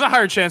there's a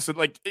higher chance that,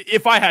 like,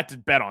 if I had to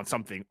bet on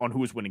something on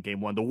who's winning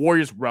game 1, the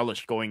Warriors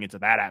relish going into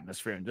that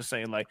atmosphere and just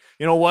saying, like,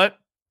 you know what,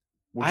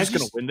 we're just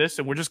gonna win this,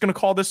 and we're just gonna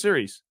call this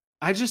series.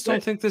 I just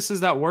don't think this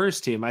is that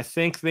Warriors team. I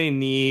think they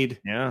need.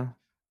 Yeah.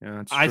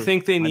 I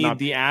think they need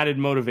the added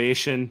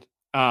motivation,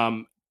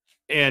 and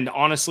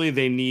honestly,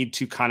 they need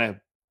to kind of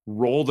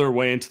roll their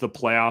way into the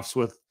playoffs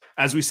with,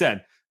 as we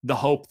said, the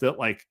hope that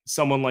like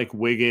someone like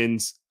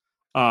Wiggins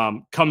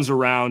comes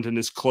around and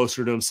is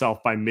closer to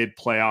himself by mid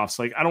playoffs.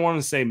 Like, I don't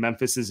want to say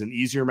Memphis is an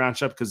easier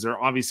matchup because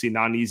they're obviously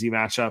not an easy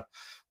matchup,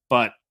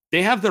 but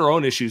they have their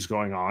own issues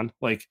going on.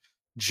 Like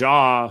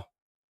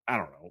I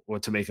don't know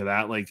what to make of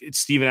that. Like, it's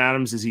Steven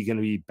Adams. Is he going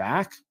to be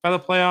back by the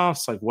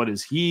playoffs? Like, what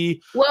is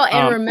he? Well,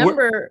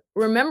 and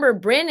remember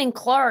Brandon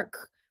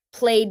Clark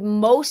played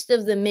most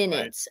of the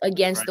minutes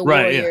against the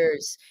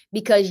Warriors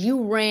because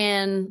you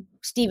ran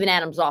Steven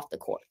Adams off the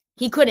court.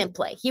 He couldn't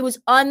play. He was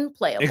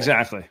unplayable.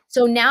 Exactly.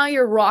 So now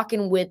you're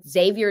rocking with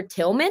Xavier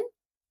Tillman.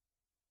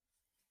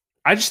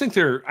 I think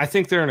they're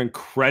an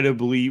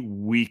incredibly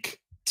weak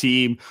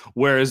team,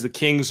 whereas the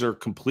Kings are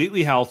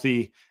completely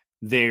healthy.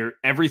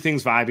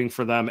 Everything's vibing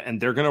for them,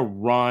 and they're gonna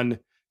run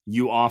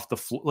you off the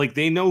floor. Like,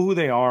 they know who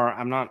they are.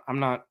 I'm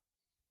not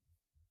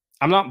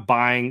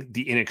buying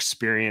the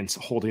inexperience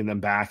holding them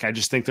back. I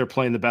just think they're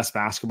playing the best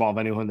basketball of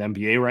anyone in the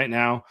NBA right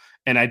now.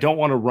 And I don't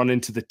want to run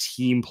into the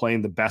team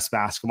playing the best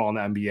basketball in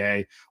the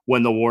NBA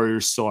when the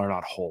Warriors still are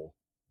not whole.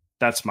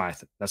 That's my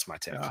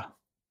take. Yeah.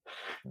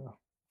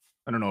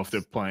 I don't know if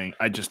they're playing.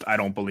 I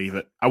don't believe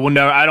it.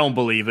 I don't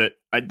believe it.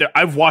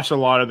 I've watched a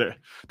lot of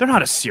they're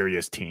not a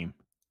serious team,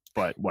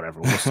 but whatever.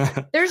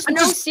 There's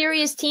no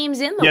serious teams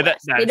in the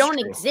West. They don't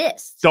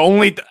exist.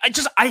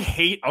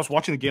 I was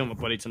watching the game with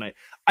my buddy tonight.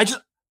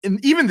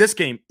 Even this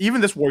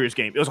Warriors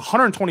game, it was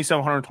 127,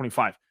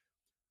 125.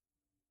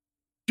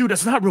 Dude,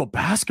 that's not real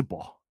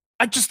basketball.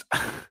 That's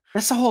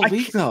the whole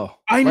league, though.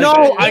 I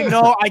know.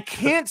 I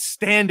can't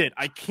stand it.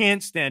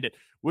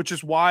 Which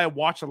is why I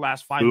watched the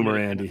last 5 Boomer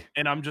minutes. Andy.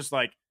 And I'm just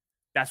like,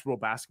 that's real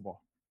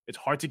basketball. It's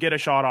hard to get a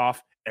shot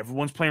off.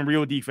 Everyone's playing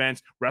real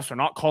defense. Refs are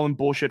not calling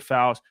bullshit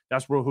fouls.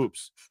 That's real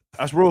hoops.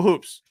 That's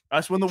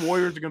when the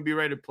Warriors are going to be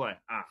ready to play.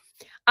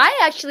 I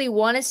actually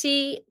want to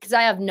see, because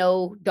I have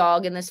no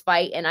dog in this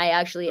fight, and I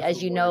actually,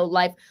 as you know,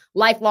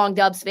 lifelong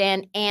Dubs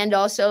fan, and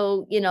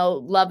also,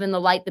 loving the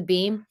light the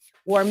beam.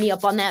 Warm me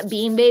up on that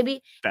beam,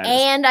 baby.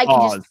 And I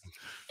can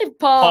just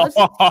pause.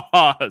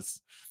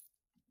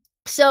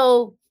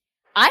 So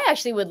I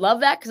actually would love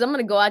that, because I'm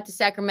going to go out to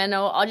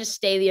Sacramento. I'll just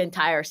stay the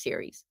entire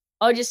series.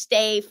 I'll just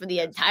stay for the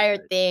entire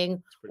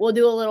thing. We'll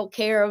do a little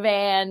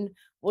caravan.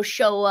 We'll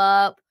show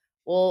up.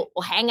 We'll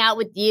hang out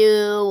with you.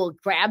 We'll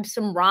grab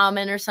some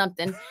ramen or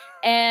something.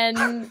 And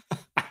I'm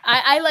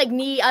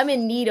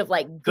in need of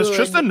like good. Does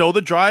Tristan know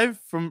the drive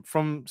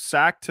from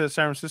Sac to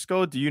San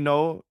Francisco? Do you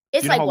know?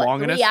 It's how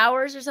long 3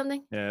 hours or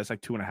something? Yeah, it's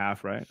like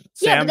 2.5, right?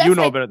 Yeah, Sam, you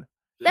know better.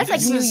 That's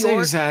like New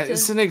York.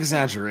 It's an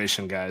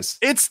exaggeration, guys.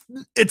 It's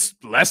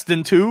less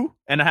than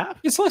 2.5.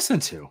 It's less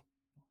than 2.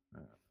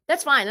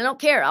 That's fine. I don't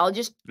care. I'll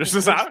just. This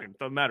is out. It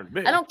doesn't matter to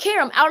me. I don't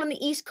care. I'm out on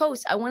the East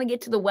Coast. I want to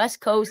get to the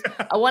West Coast.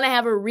 I want to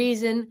have a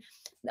reason.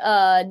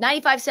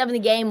 95.7 The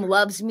Game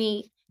loves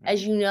me.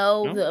 As you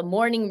know, the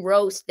morning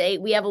roast,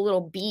 we have a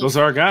little beat. Those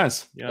are our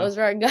guys. Yeah. Those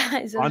are our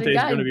guys. Bonte's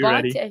going to be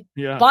ready.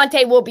 Yeah.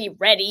 Bonte will be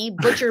ready.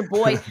 Butcher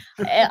boy.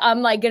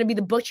 I'm like going to be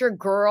the butcher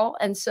girl.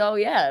 And so,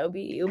 yeah, it'll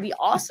be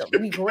awesome.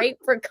 It'll be great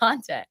for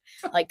content.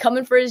 Like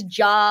coming for his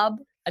job.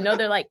 I know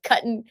they're like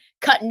cutting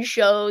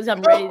shows.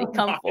 I'm ready to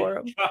come for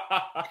them.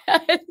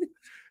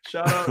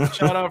 Shout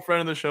out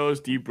friend of the show is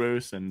D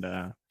Bruce, and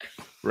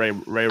Ray I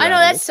know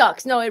that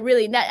sucks. No,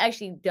 that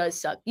actually does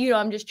suck.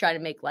 I'm just trying to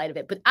make light of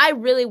it. But I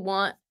really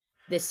want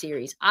this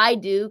series. I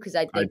do, because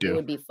I think it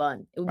would be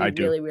fun. It would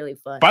be really, really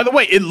fun. By the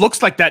way, it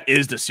looks like that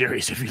is the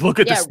series. If you look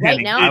at the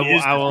standing, right now,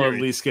 I will at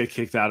least get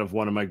kicked out of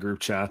one of my group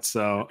chats.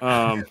 So,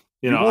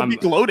 you won't be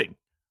gloating.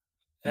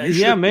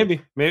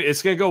 Maybe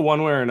it's gonna go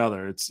one way or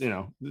another. It's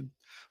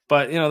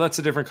but that's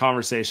a different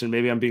conversation.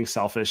 Maybe I'm being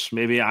selfish.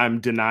 Maybe I'm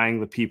denying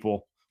the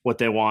people what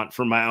they want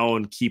for my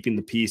own keeping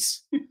the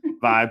peace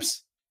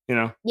vibes.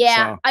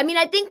 Yeah. So. I mean,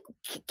 I think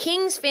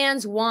Kings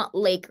fans want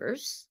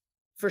Lakers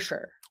for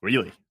sure.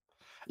 Really?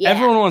 Yeah.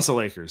 Everyone wants the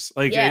Lakers.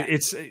 Like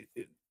it's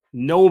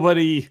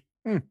nobody.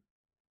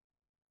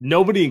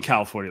 Nobody in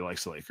California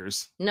likes the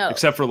Lakers. No,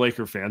 except for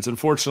Laker fans.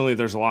 Unfortunately,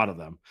 there's a lot of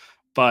them.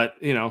 But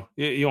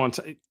you want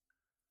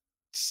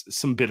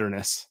some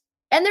bitterness.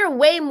 And they're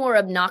way more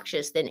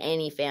obnoxious than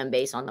any fan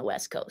base on the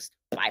West Coast,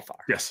 by far.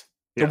 Yes.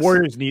 The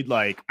Warriors need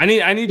I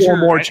need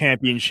more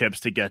championships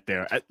to get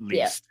there, at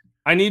least. Yeah.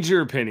 I need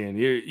your opinion.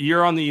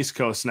 You're on the East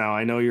Coast now.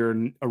 I know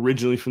you're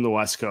originally from the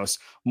West Coast.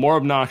 More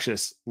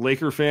obnoxious,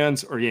 Laker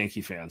fans or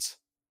Yankee fans?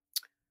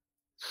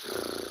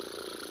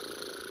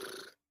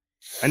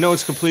 I know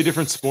it's completely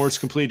different sports,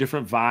 completely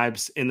different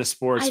vibes in the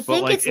sports. I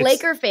think it's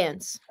Laker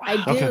fans. I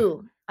do.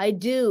 Okay. I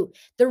do.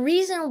 The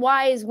reason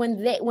why is when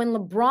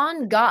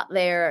LeBron got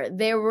there,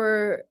 they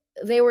were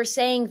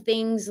saying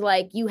things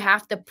like, "You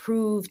have to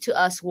prove to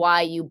us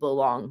why you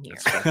belong here."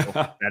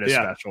 That is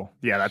special.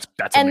 Yeah, that's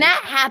and amazing.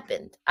 that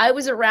happened. I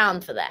was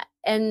around for that,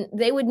 and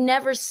they would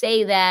never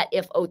say that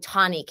if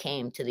Ohtani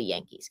came to the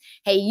Yankees.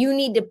 Hey, you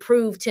need to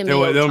prove to me. They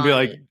would be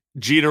like,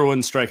 Jeter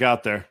wouldn't strike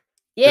out there.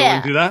 Yeah, they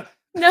wouldn't do that.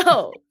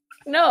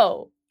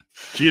 No.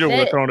 Jeter would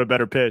have thrown a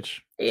better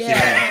pitch.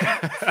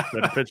 Yeah.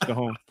 Better pitch to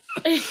home.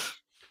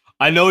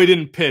 I know he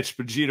didn't pitch,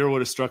 but Jeter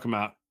would have struck him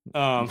out.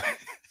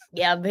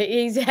 Yeah, but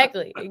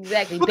exactly. But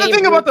the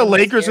thing about the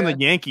Lakers and the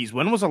Yankees,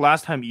 when was the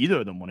last time either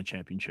of them won a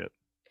championship?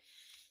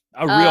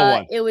 A real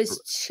one. It was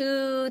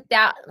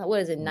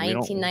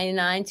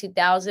 1999,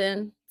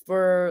 2000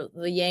 for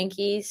the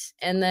Yankees.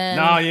 And then...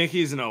 No,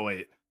 Yankees in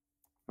 08.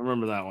 I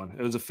remember that one.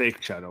 It was a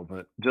fake shadow,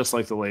 but just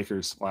like the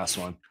Lakers last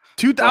one.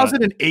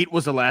 2008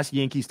 was the last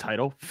Yankees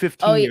title,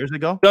 15 years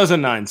ago.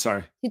 2009,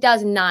 sorry.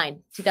 2009,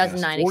 yes,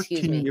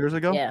 excuse me. 14 years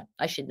ago? Yeah,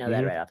 I should know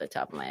that right off the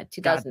top of my head.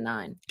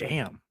 2009. God,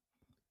 damn.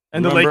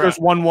 And the Lakers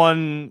won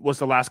one was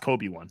the last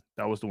Kobe one.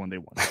 That was the one they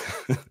won.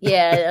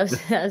 Yeah,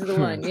 that was the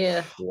one.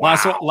 Yeah.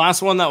 Wow.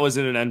 Last one that was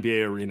in an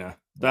NBA arena.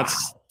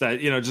 That's that.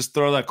 Just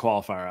throw that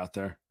qualifier out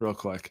there real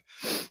quick.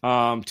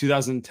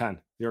 2010.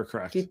 You're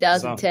correct.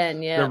 2010.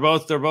 So yeah.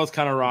 They're both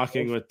kind of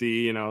rocking with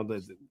the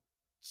the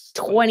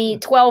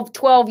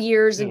 12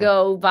 years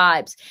ago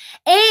vibes,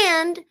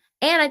 and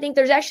I think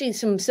there's actually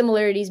some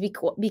similarities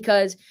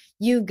because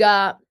you've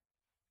got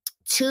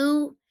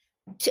two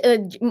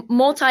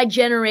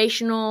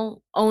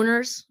multi-generational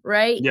owners,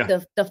 right? Yeah.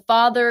 The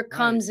father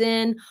comes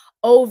in,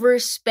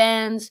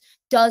 overspends,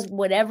 does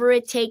whatever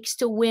it takes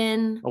to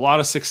win. A lot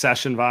of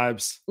Succession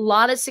vibes.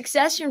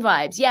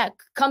 Yeah,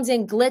 comes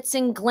in glitz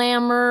and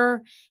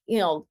glamour,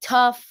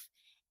 tough.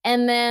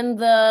 And then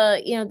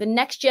the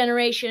next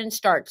generation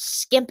starts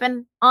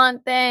skimping on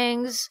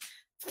things,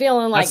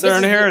 feeling like that's their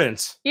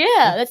inheritance.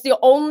 That's the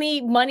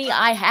only money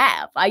I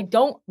have. I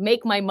don't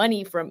make my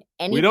money from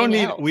anything else.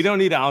 We don't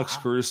need Alex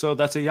Caruso.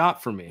 That's a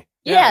yacht for me.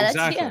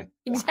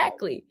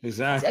 Exactly.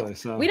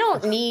 So we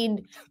don't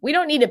need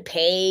to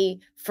pay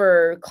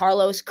for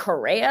Carlos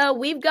Correa.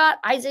 We've got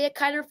Isaiah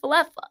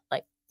Kiner-Falefa.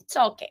 Like, it's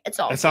okay. It's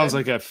all. It sounds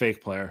like a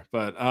fake player,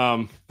 but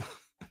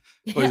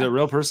is it a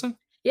real person?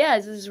 Yeah,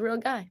 this is a real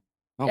guy.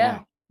 Oh,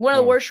 wow. One of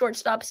the worst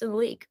shortstops in the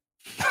league.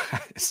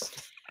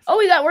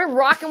 We're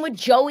rocking with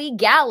Joey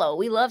Gallo.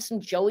 We love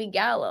some Joey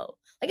Gallo.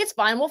 Like, it's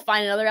fine. We'll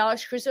find another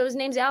Alex Caruso. His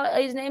name's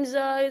Austin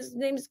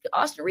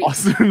Reeves.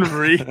 Austin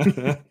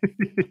Reeves.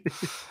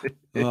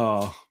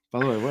 Oh, by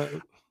the way, what?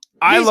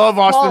 I love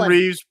Austin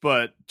Reeves,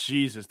 but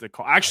Jesus, the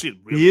call actually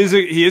he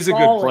is a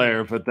good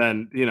player. But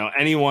then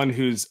anyone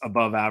who's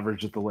above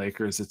average at the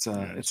Lakers, it's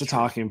a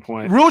talking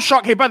point. Real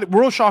shock. Hey,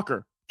 real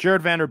shocker.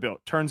 Jared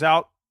Vanderbilt turns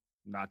out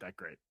not that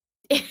great.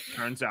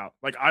 Turns out,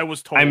 like I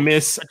was told. I'm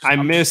just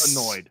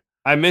annoyed.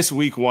 I miss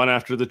week one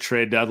after the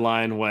trade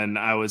deadline when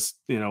I was,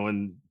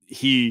 when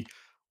he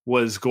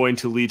was going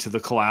to lead to the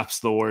collapse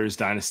of the Warriors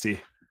dynasty.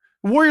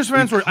 Warriors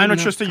fans were, I know,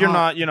 Tristan, you're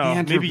not,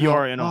 maybe you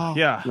are,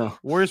 yeah. No.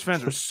 Warriors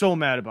fans were so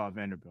mad about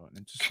Vanderbilt. And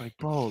it's just like,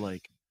 bro,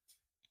 like.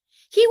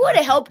 He would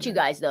have helped you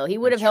guys, though. He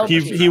would have helped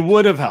He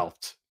would have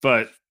helped,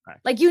 but.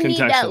 Like, you need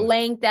that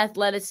length,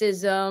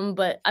 athleticism,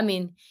 but I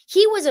mean,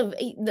 he was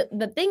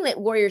the thing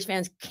that Warriors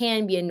fans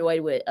can be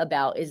annoyed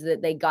about is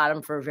that they got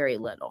him for very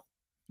little.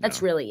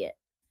 That's really it.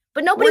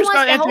 But nobody wants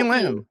to help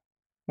you.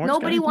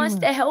 Nobody wants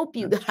to help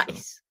you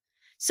guys.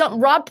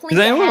 Rob Plinka does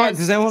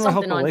anyone want to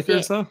help the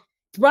Lakers though?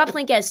 Rob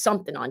Plinka has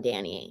something on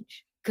Danny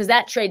Ainge because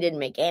that trade didn't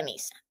make any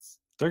sense.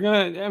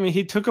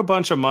 He took a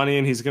bunch of money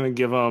and he's gonna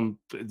give them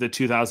the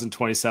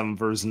 2027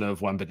 version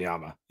of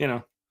Wembanyama.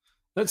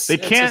 They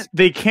can't.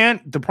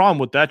 The problem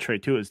with that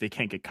trade too is they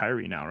can't get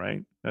Kyrie now,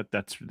 right?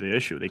 That's the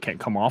issue. They can't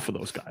come off of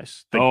those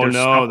guys. They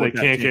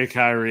can't get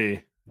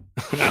Kyrie.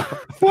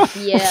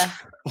 Yeah.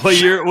 What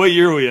year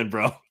are we in,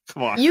 bro?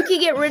 Come on. You can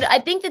get rid of. I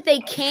think that they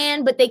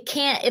can, but they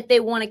can't if they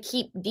want to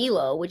keep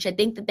D'Lo, which I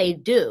think that they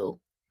do.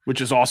 Which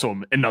is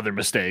also another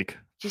mistake.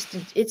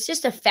 It's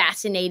just a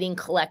fascinating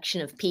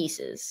collection of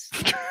pieces.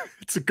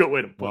 It's a good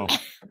way to put it.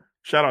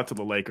 Shout out to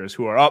the Lakers,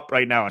 who are up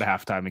right now at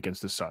halftime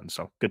against the Suns.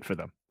 So good for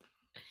them.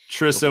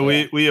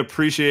 Trista, we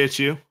appreciate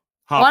you.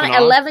 On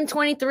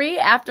 11:23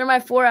 after my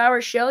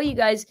 4-hour show, you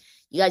guys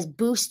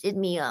boosted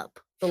me up.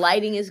 The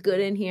lighting is good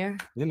in here.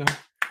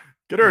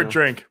 Get her a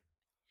drink.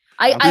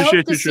 I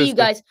hope to see you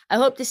guys. I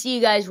hope to see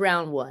you guys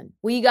round 1.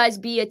 Will you guys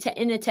be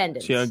in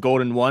attendance? Yeah,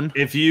 golden 1.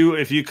 If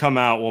you come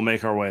out, we'll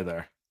make our way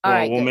there. All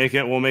right, we'll make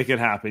it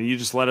happen. You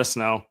just let us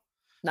know.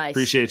 Nice.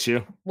 Appreciate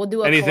you. We'll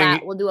do a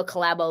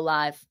collabo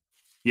live.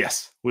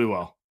 Yes, we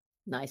will.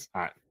 Nice.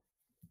 All right.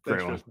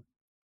 Great one.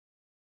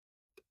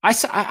 I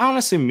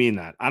honestly mean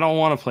that. I don't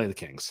want to play the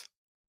Kings.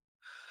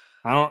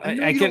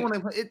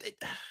 I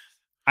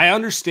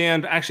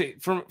understand actually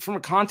from a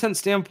content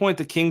standpoint,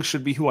 the Kings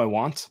should be who I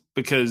want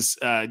because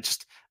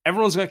just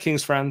everyone's got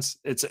Kings friends.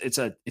 It's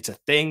a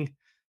thing.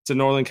 It's a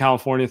Northern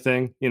California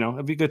thing.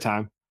 It'd be a good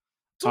time.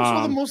 It's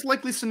also the most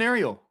likely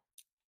scenario.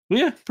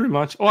 Yeah, pretty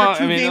much. Well,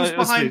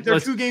 they're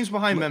 2 games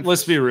behind Memphis.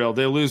 Let's be real.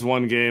 They lose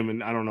 1 game,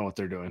 and I don't know what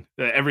they're doing.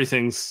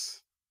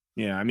 Everything's.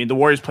 Yeah, I mean the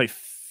Warriors play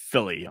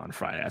Philly on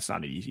Friday. That's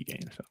not an easy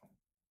game. So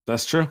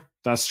that's true.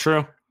 That's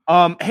true.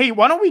 Hey,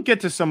 why don't we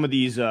get to some of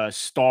these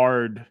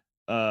starred?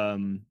 By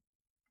the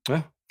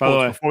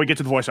way, before we get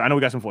to the voicemail, I know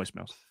we got some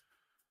voicemails.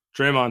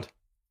 Draymond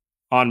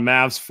on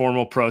Mavs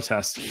formal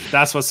protest.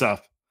 That's what's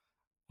up.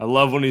 I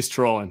love when he's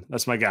trolling.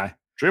 That's my guy.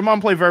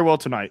 Draymond played very well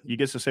tonight. He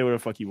gets to say whatever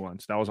the fuck he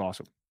wants. That was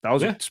awesome. That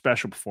was a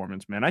special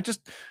performance, man.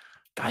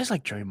 Guys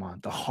like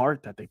Draymond, the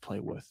heart that they play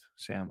with,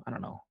 Sam, I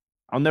don't know.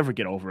 I'll never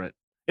get over it.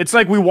 It's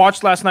like we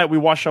watched last night. We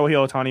watched Shohei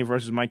Ohtani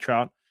versus Mike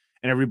Trout,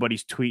 and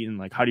everybody's tweeting,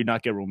 like, how do you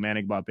not get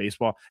romantic about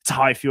baseball? It's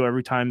how I feel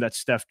every time that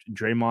Steph,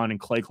 Draymond, and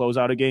Clay close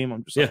out a game.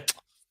 I'm just like,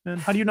 man,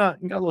 how do you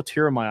not? You got a little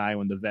tear in my eye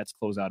when the vets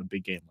close out a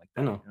big game like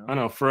that. I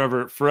know.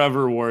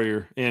 Forever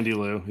Warrior, Andy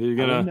Liu. You're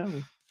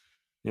gonna,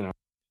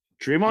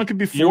 Draymond could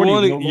be 40.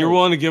 You're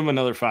willing to give him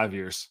another 5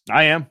 years.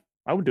 I am.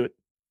 I would do it.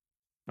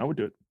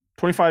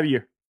 25 a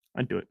year.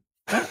 I'd do it.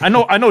 I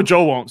know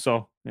Joe won't,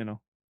 so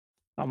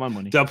not my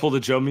money. Did I pull the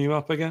Joe meme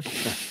up again?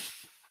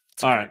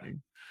 All right.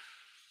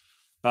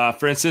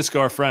 Francisco,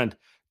 our friend,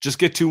 just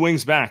get 2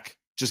 wings back.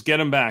 Just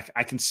get him back.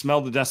 I can smell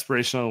the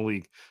desperation on the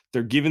league.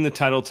 They're giving the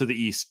title to the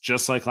East,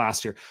 just like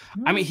last year.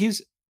 I mean,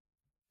 he's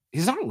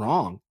not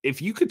wrong. If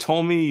you could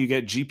told me you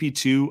get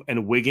GP2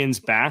 and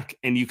Wiggins back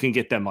and you can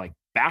get them like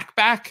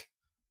back,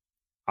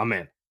 I'm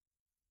in.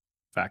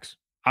 Facts.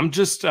 I'm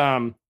just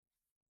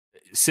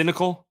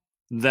cynical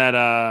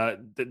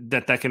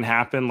that can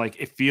happen. Like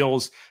it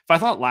feels. If I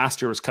thought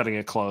last year was cutting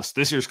it close,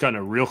 this year's cutting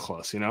it real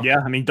close. Yeah,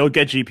 I mean, don't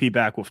get GP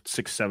back with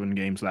 6-7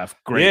 games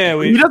left. Great.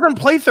 Yeah, he doesn't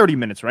play 30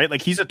 minutes, right?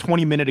 Like he's a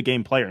 20-minute a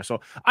game player, so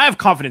I have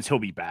confidence he'll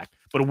be back.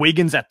 But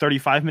Wiggins at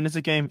 35 minutes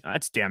a game,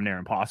 that's damn near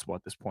impossible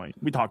at this point.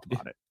 We talked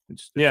about it.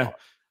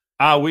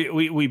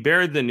 We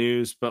buried the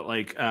news, but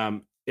like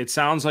it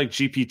sounds like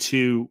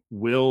GP2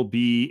 will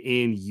be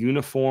in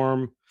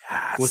uniform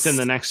within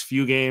the next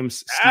few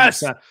games.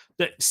 Yes.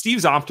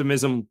 Steve's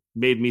optimism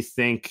made me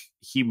think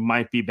he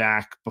might be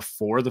back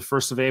before the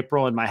 1st of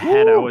April. In my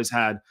head, I always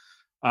had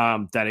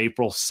that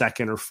April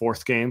 2nd or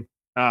 4th game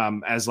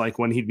as like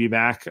when he'd be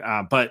back.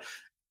 But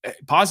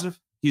positive,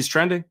 he's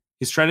trending.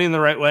 He's trending in the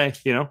right way,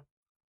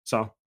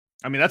 So,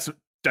 I mean,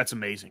 that's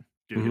amazing,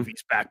 dude. If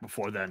he's back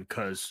before then,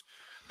 because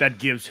that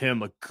gives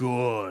him a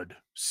good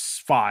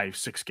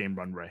 5-6 game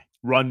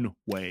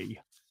runway.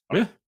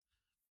 Yeah,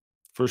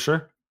 for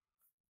sure.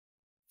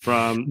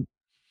 From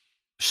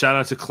shout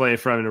out to Clay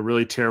for having a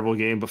really terrible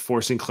game, but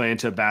forcing Clay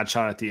into a bad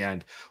shot at the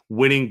end,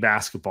 winning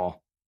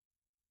basketball.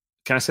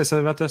 Can I say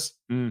something about this?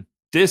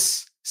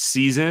 This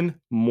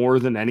season, more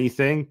than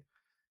anything,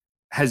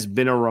 has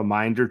been a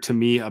reminder to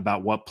me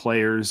about what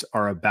players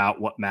are about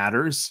what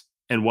matters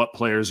and what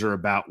players are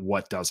about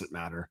what doesn't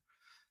matter.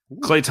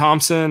 Klay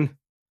Thompson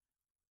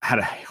had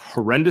a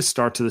horrendous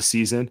start to the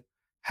season,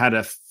 had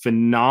a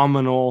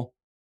phenomenal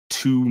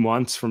 2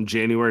 months from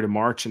January to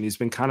March, and he's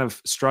been kind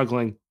of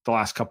struggling the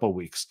last couple of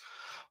weeks.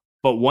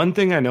 But one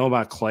thing I know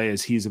about Klay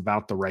is he's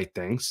about the right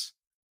things.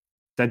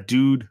 That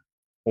dude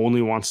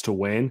only wants to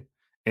win,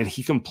 and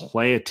he can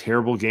play a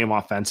terrible game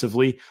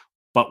offensively,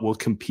 but will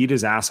compete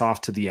his ass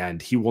off to the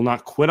end. He will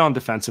not quit on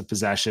defensive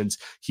possessions.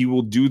 He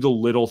will do the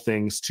little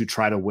things to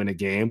try to win a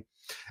game.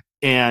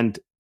 And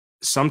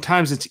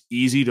sometimes it's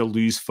easy to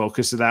lose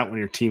focus of that when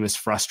your team is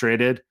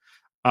frustrated.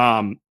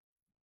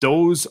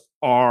 Those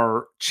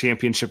are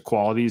championship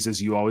qualities,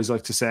 as you always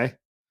like to say.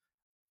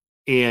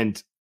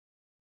 And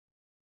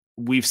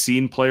we've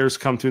seen players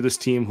come through this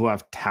team who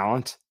have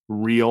talent,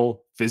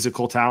 real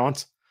physical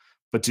talent,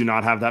 but do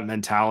not have that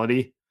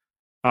mentality.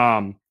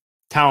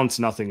 Talent's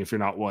nothing if you're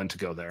not willing to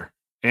go there.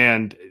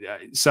 And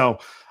so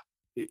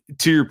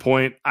to your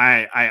point,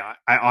 I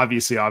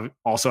obviously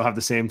also have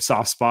the same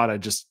soft spot. I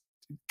just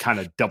kind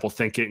of double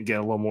think it and get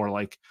a little more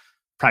like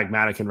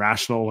pragmatic and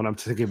rational when I'm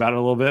thinking about it a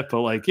little bit.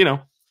 But like,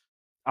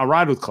 I'll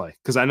ride with Clay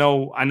because I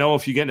know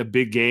if you get in a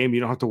big game, you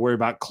don't have to worry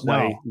about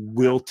Clay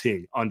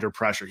wilting under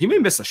pressure. He may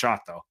miss a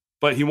shot though,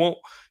 but he won't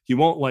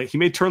he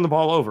may turn the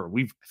ball over.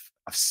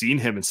 I've seen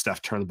him and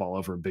Steph turn the ball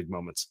over in big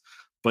moments,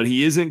 but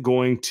he isn't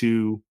going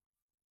to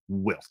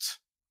wilt.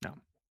 No.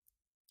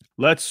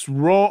 Let's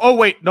roll. Oh,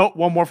 wait. No,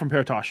 one more from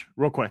Paratosh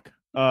real quick.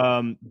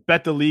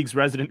 Bet the league's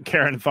resident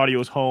Karen thought he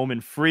was home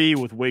and free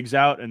with wigs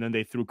out, and then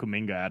they threw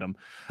Kuminga at him.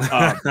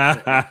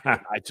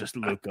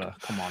 Luka,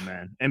 come on,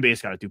 man.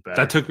 NBA's got to do better.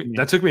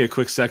 That took me a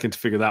quick second to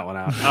figure that one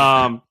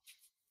out.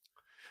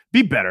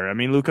 Be better. I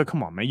mean, Luka,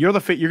 come on, man. You're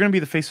going to be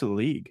the face of the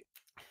league.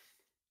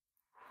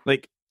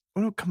 Like,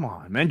 oh, come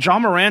on, man.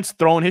 John Morant's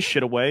throwing his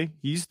shit away.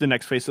 He's the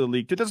next face of the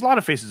league. Dude, there's a lot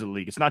of faces of the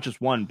league. It's not just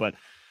one, but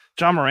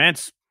John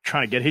Morant's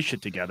trying to get his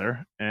shit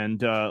together.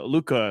 And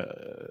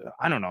Luka,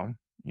 I don't know.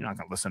 You're not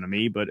going to listen to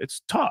me, but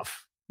it's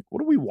tough.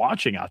 What are we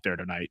watching out there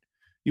tonight?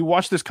 You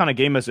watch this kind of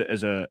game as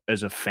a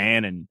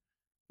fan, and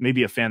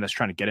maybe a fan that's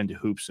trying to get into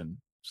hoops. And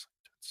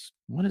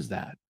what is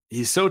that?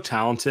 He's so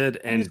talented,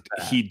 and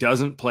he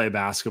doesn't play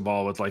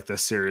basketball with like the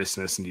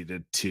seriousness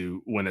needed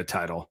to win a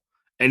title.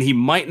 And he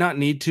might not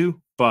need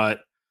to,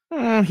 but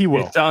he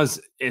will. It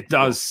does.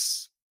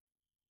 It's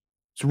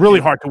really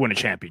hard to win a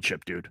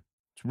championship, dude.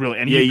 It's really,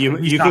 and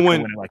you can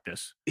win it like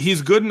this.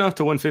 He's good enough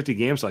to win 50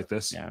 games like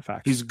this. Yeah, in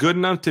fact, he's good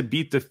enough to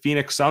beat the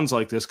Phoenix Suns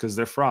like this because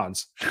they're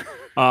frauds.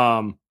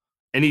 And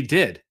he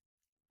did.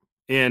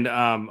 And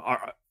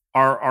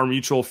our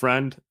mutual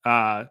friend,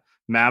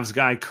 Mavs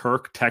guy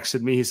Kirk,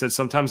 texted me. He said,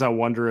 sometimes I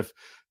wonder if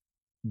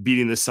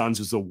beating the Suns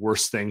was the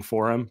worst thing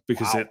for him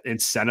because it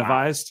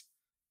incentivized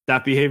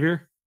that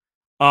behavior.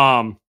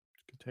 Good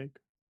take.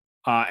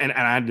 And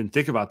I didn't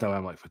think about that.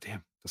 I'm like, but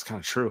damn, that's kind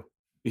of true.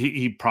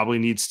 He probably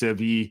needs to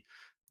be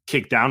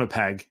kicked down a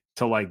peg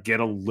to like get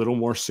a little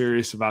more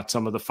serious about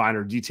some of the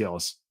finer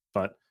details.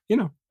 But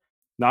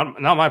not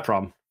my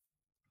problem.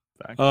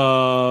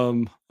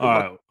 All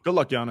right. Good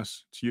luck,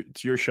 Giannis.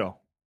 It's your show.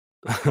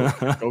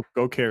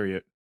 Go carry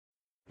it.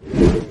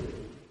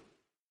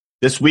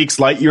 This week's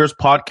Light Years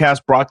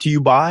podcast brought to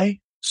you by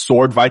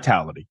Sword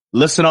Vitality.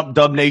 Listen up,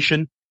 Dub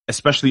Nation,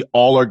 especially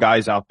all our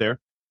guys out there.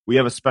 We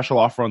have a special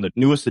offer on the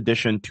newest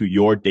addition to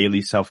your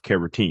daily self-care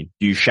routine.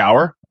 Do you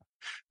shower?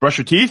 Brush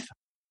your teeth?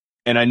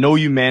 And I know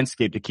you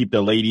manscape to keep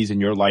the ladies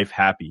in your life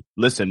happy.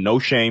 Listen, no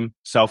shame.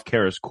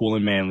 Self-care is cool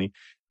and manly.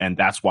 And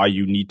that's why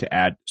you need to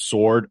add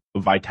Sword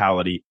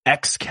Vitality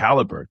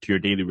Excalibur to your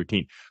daily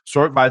routine.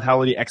 Sword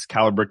Vitality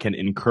Excalibur can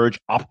encourage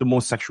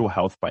optimal sexual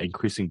health by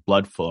increasing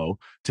blood flow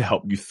to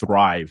help you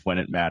thrive when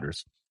it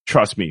matters.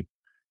 Trust me,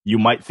 you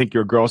might think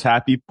your girl's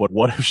happy, but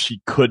what if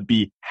she could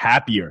be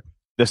happier?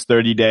 This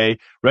 30-day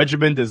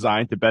regimen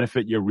designed to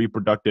benefit your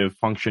reproductive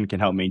function can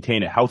help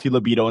maintain a healthy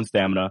libido and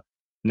stamina.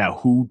 Now,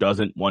 who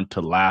doesn't want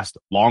to last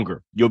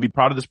longer? You'll be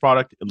proud of this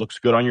product. It looks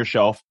good on your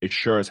shelf. It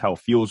sure as hell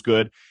feels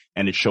good,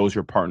 and it shows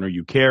your partner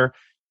you care.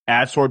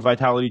 Add Sword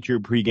Vitality to your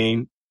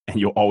pregame, and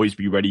you'll always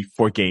be ready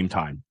for game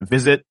time.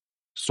 Visit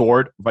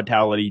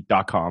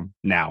swordvitality.com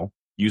now.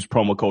 Use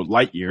promo code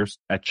LIGHTYEARS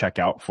at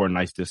checkout for a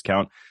nice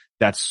discount.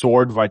 That's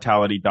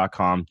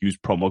swordvitality.com. Use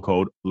promo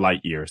code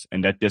LIGHTYEARS,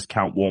 and that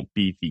discount won't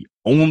be the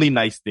only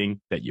nice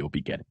thing that you'll be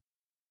getting.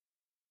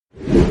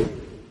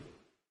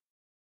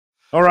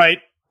 All right.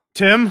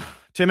 Tim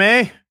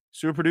A,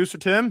 super producer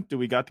Tim, do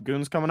we got the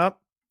goons coming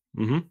up?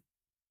 Mm-hmm.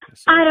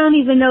 I don't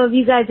even know if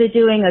you guys are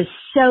doing a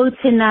show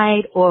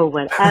tonight or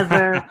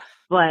whatever,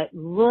 but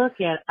look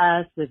at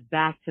us with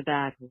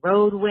back-to-back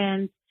road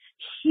wins.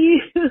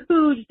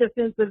 Huge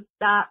defensive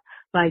stop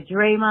by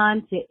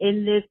Draymond to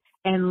end this.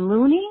 And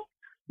Looney?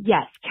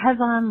 Yes,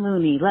 Kevon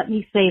Looney. Let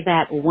me say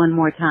that one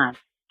more time.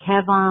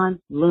 Kevon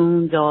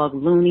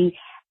Looney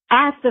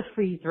at the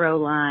free throw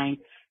line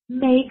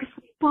makes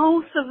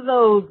both of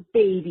those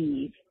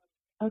babies.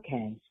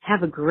 Okay.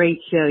 Have a great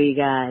show, you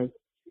guys.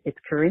 It's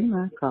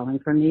Karima calling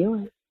from New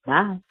York.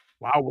 Bye.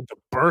 Wow, with the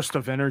burst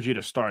of energy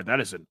to start. That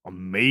is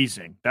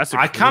amazing.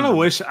 I kind of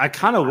wish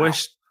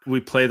we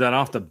played that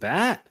off the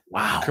bat.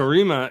 Wow.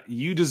 Karima,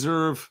 you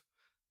deserve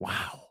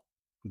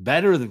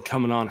better than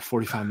coming on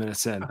 45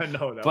 minutes in. I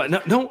know that.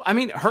 But no, I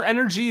mean, her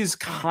energy is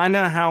kind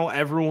of how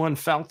everyone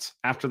felt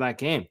after that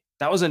game.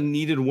 That was a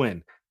needed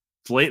win.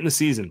 It's late in the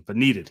season, but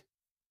needed.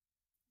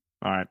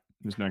 All right.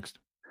 Who's next?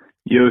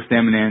 Yo,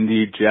 Sam and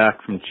Andy,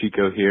 Jack from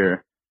Chico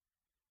here.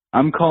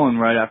 I'm calling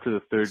right after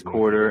the third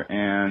quarter,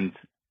 and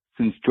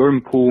since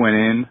Jordan Poole went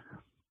in,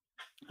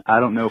 I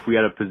don't know if we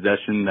had a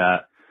possession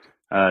that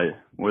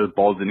where the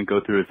ball didn't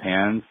go through his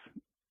hands,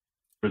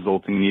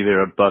 resulting in either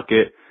a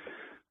bucket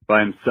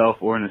by himself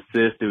or an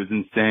assist. It was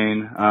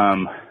insane.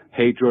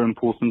 Hate Jordan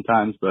Poole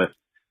sometimes, but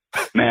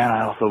man,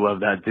 I also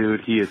love that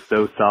dude. He is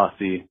so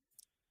saucy.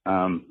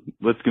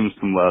 Let's give him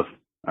some love.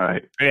 All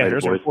right. Yeah,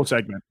 here's our full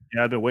segment.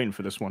 Yeah, I've been waiting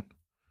for this one.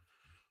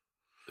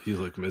 He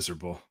looked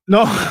miserable.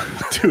 No,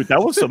 dude,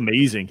 that was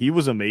amazing. He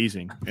was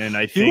amazing. And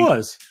I think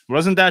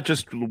wasn't that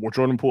just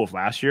Jordan Poole of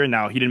last year?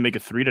 Now he didn't make a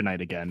 3 tonight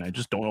again. I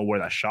just don't know where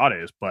that shot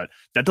is, but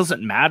that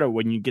doesn't matter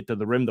when you get to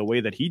the rim the way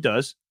that he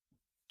does.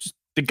 Just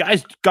the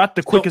guy's got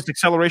the quickest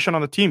acceleration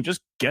on the team.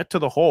 Just get to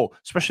the hole,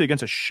 especially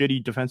against a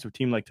shitty defensive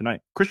team like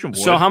tonight. Christian Wood,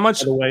 so how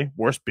much, by the way,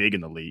 worst big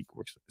in the league.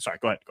 Sorry,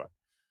 go ahead.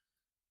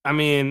 I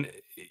mean,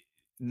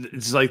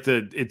 it's like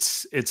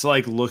it's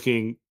like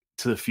looking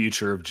to the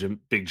future of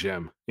Big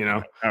Jim, you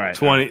know, all right,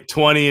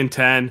 20 and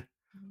 10,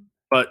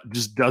 but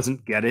just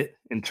doesn't get it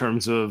in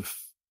terms of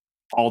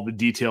all the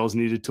details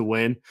needed to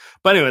win.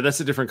 But anyway, that's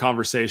a different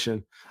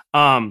conversation.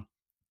 How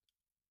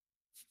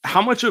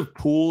much of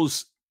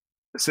Poole's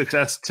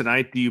success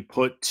tonight do you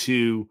put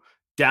to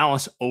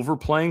Dallas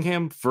overplaying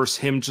him versus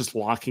him just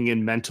locking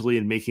in mentally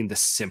and making the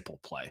simple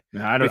play?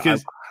 What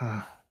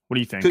do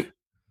you think?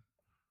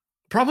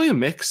 Probably a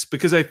mix,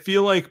 because I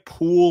feel like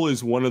Poole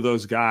is one of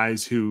those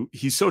guys who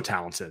he's so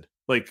talented.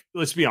 Like,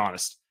 let's be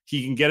honest.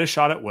 He can get a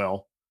shot at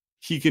will.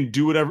 He can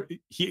do whatever.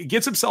 He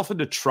gets himself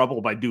into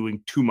trouble by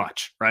doing too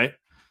much, right?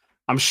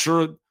 I'm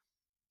sure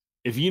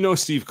if you know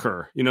Steve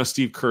Kerr,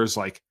 Steve Kerr's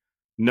like,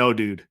 no,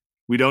 dude,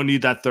 we don't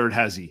need that third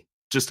hezzy.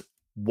 Just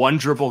one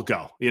dribble,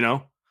 go,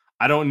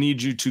 I don't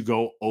need you to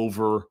go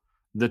over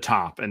the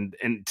top. And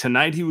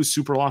tonight he was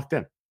super locked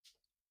in.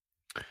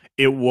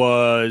 It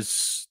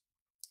was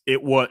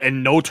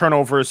and no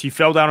turnovers. He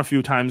fell down a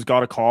few times,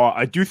 got a call.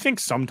 I do think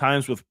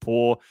sometimes with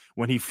Poole,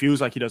 when he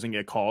feels like he doesn't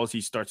get calls, he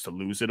starts to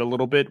lose it a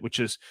little bit, which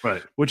is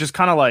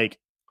kind of like,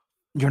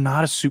 you're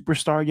not a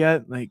superstar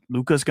yet. Like,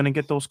 Luka's going to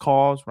get those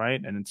calls,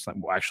 right? And it's like,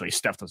 well, actually,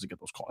 Steph doesn't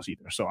get those calls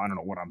either. So I don't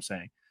know what I'm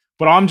saying.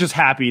 But I'm just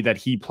happy that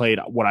he played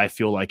what I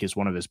feel like is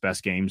one of his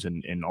best games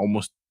in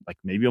almost like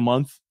maybe a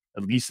month,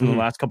 at least in the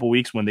last couple of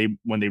weeks when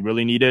they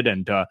really needed.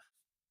 And I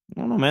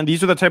don't know, man.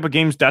 These are the type of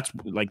games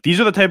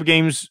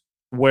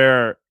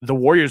where the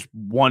Warriors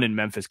won in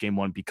Memphis game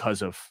 1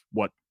 because of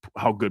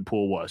how good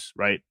Poole was,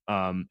 right?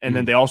 And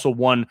then they also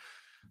won,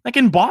 like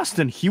in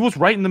Boston, he was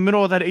right in the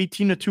middle of that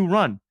 18-2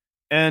 run.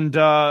 And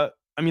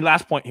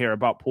last point here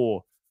about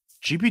Poole,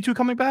 GP2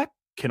 coming back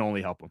can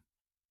only help him.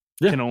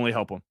 Can only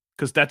help him,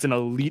 because that's an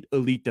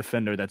elite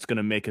defender that's going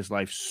to make his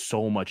life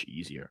so much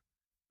easier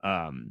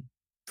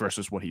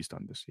versus what he's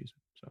done this season.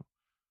 So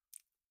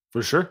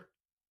for sure.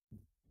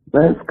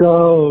 Let's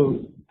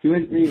go.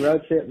 2-3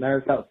 road trip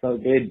never felt so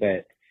good,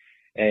 but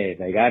hey,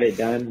 they got it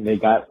done. They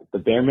got the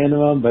bare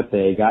minimum, but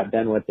they got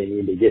done what they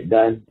needed to get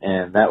done,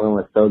 and that one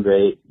was so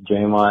great.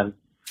 Draymond,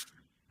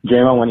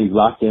 when he's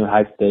locked in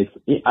high stakes,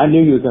 I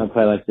knew he was going to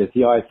play like this.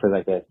 He always plays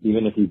like this,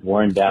 even if he's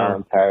worn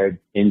down, tired,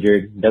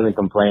 injured, doesn't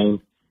complain,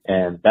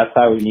 and that's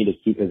how we need to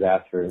keep his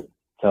ass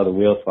till the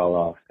wheels fall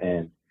off.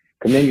 And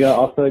Kuminga,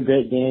 also a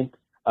great game.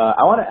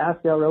 I want to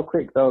ask y'all real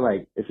quick though,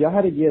 like, if y'all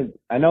had to give,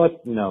 I know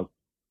it's,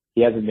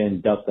 he hasn't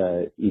been dealt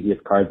the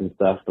easiest cards and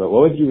stuff, but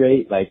what would you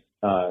rate,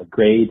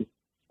 grade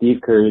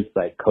Steve Kerr's,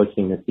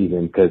 coaching this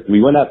season? Because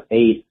we went up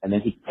 8, and then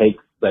he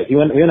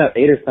went up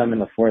 8 or something in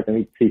the fourth,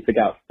 and he took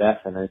out Steph,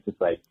 and then it's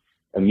just,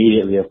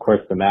 immediately, of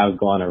course, the Mavs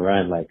go on a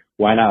run.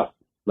 Why not,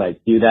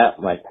 do that,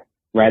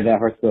 ride that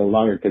horse a little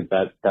longer, because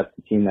that's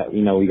the team that,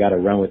 we got to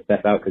run with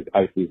Steph out, because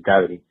obviously he's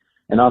gravity.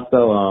 And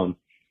also,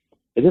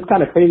 it's just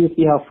kind of crazy to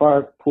see how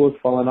far Poole's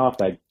fallen off.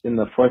 In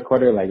the fourth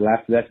quarter,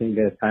 last possession, you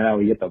get a timeout,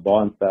 we get the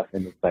ball and stuff,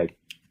 and it's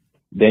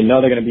they know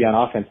they're going to be on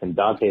offense, and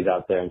Dante's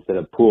out there instead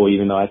of Poole,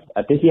 even though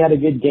I think he had a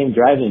good game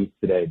driving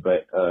today.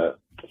 But,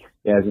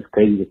 it's just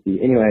crazy to see.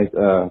 Anyways,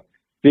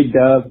 big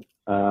dub.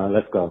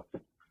 Let's go.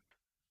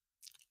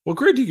 What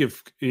grade do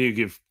you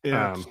give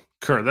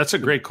Kerr? That's a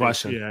great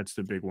question. Yeah, it's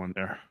the big one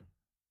there.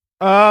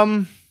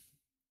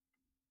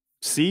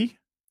 C+.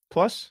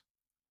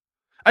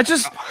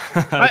 That's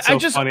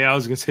funny. I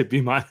was gonna say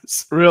B-.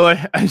 Really?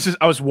 I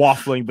was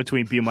waffling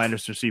between B- or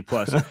C+.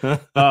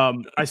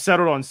 I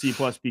settled on C+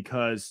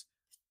 because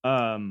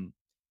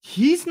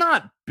he's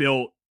not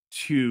built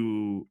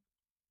to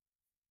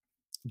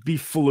be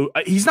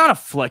he's not a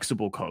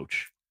flexible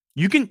coach.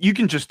 You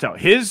can just tell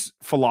his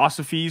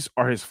philosophies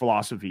are his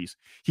philosophies.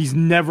 He's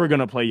never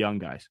gonna play young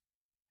guys.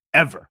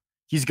 Ever.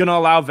 He's gonna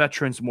allow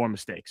veterans more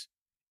mistakes.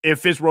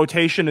 If his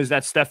rotation is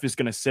that Steph is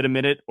going to sit a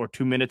minute or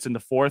 2 minutes in the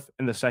fourth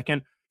and the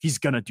second, he's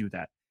going to do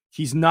that.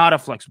 He's not a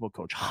flexible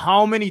coach.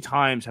 How many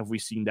times have we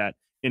seen that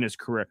in his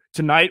career?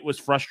 Tonight was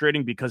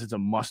frustrating because it's a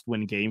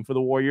must-win game for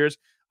the Warriors.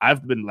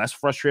 I've been less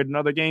frustrated in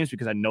other games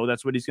because I know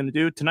that's what he's going to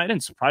do. Tonight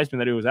didn't surprise me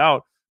that he was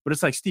out, but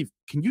it's like, Steve,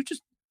 can you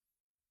just,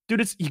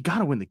 dude, you got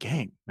to win the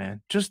game,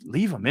 man. Just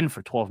leave him in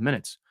for 12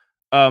 minutes.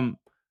 And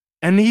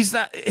his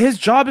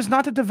job is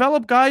not to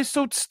develop guys,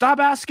 so stop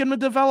asking him to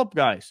develop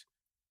guys.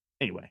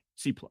 Anyway,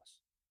 C+.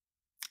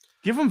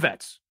 Give them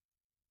vets.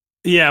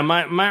 Yeah,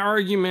 my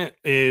argument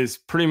is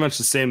pretty much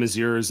the same as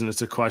yours, and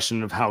it's a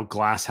question of how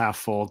glass half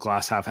full,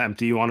 glass half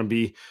empty you want to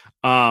be.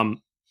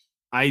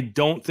 I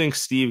don't think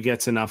Steve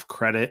gets enough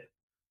credit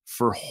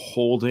for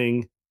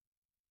holding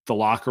the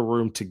locker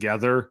room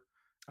together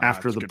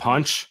after the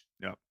punch.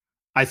 Yeah,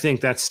 I think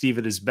that's Steve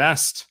at his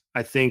best.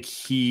 I think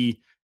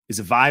he is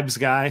a vibes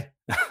guy.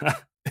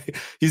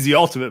 he's the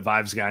ultimate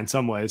vibes guy in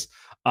some ways.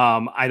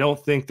 I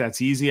don't think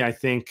that's easy. I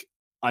think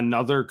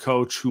another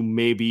coach who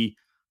maybe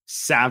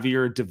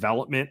savvier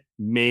development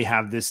may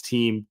have this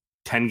team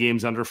 10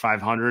 games under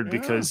 500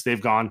 because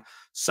they've gone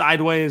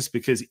sideways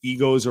because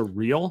egos are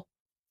real.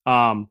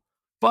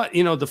 But,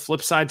 the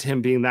flip side to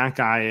him being that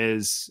guy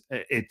is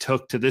it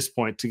took to this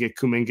point to get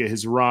Kuminga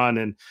his run.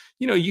 And,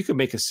 you could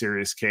make a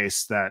serious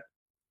case that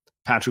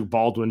Patrick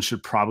Baldwin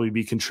should probably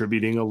be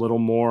contributing a little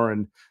more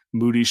and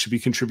Moody should be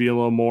contributing a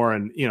little more.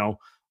 And,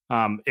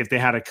 if they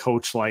had a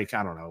coach like,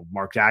 I don't know,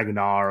 Mark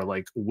Dagenau or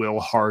like Will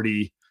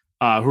Hardy,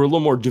 who are a little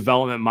more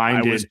development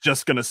minded. I was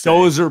just going to say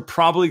those are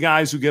probably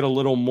guys who get a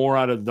little more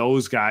out of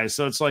those guys.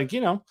 So it's like,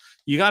 you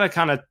got to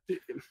kind of,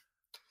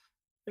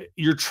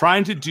 you're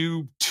trying to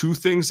do two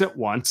things at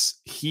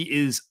once. He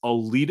is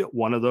elite at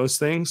one of those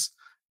things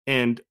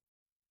and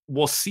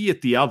we'll see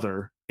at the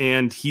other.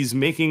 And he's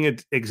making an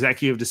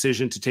executive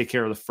decision to take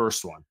care of the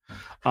first one.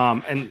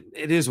 And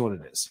it is what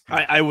it is.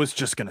 I was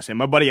just going to say,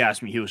 my buddy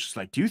asked me, he was just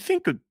like, do you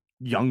think a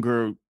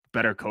younger,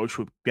 better coach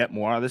would get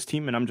more out of this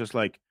team? And I'm just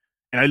like,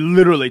 and I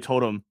literally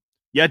told him,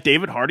 yeah,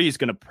 David Hardy is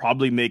going to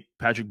probably make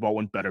Patrick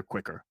Baldwin better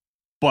quicker.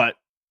 But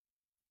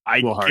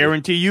I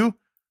guarantee you,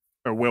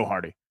 or Will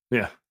Hardy.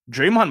 Yeah.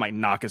 Draymond might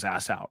knock his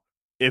ass out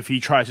if he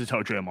tries to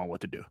tell Draymond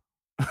what to do.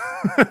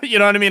 You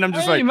know what I mean? I'm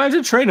just like, you might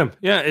just trade him.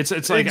 Yeah, it's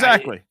like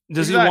exactly.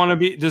 Does he want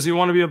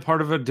to be a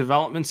part of a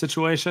development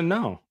situation?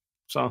 No.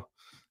 So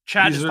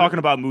Chad is talking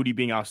about Moody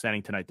being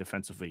outstanding tonight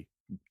defensively.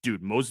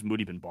 Dude, Moses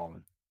Moody been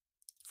balling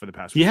for the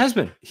past. He has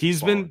been.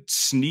 He's been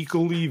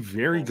sneakily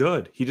very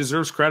good. He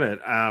deserves credit.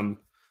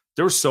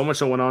 There was so much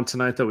that went on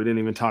tonight that we didn't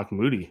even talk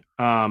Moody.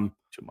 Too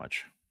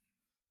much.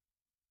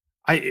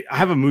 I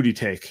have a Moody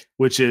take,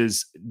 which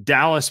is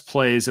Dallas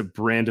plays a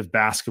brand of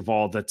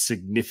basketball that's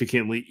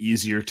significantly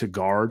easier to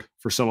guard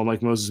for someone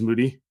like Moses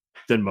Moody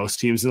than most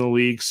teams in the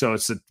league. So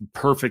it's a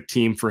perfect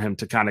team for him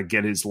to kind of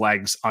get his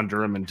legs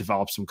under him and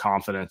develop some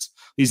confidence.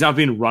 He's not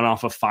being run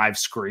off of 5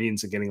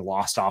 screens and getting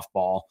lost off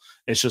ball.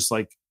 It's just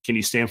like, can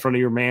you stay in front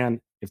of your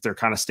man if they're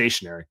kind of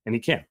stationary? And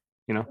he can,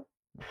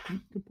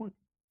 Good point.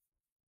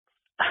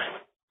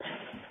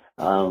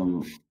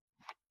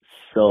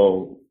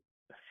 So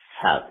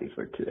happy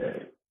for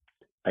today.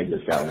 I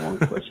just got one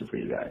question for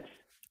you guys.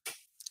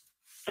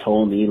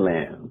 Tony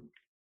Lamb.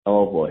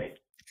 Oh boy.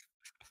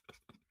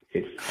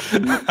 If he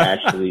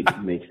actually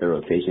makes the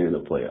rotation in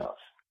the playoffs,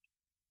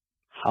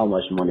 how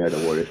much money are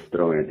the Warriors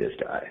throwing at this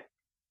guy?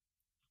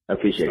 I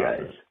appreciate it,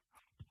 guys.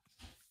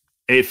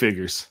 8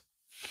 figures.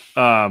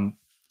 I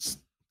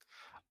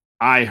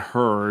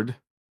heard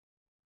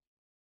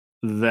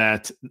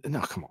that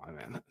come on,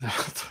 man.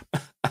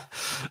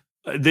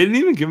 They didn't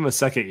even give him a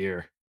second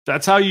year.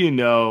 That's how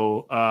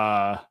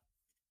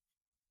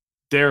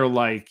they're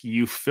like,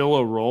 you fill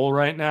a role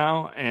right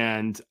now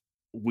and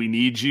we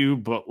need you,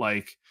 but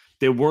like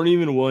they weren't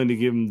even willing to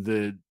give him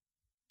the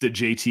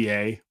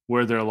JTA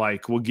where they're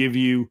like, we'll give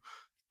you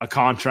a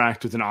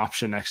contract with an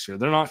option next year.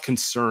 They're not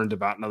concerned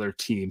about another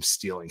team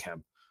stealing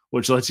him,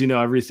 which lets you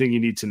know everything you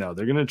need to know.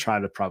 They're going to try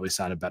to probably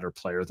sign a better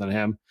player than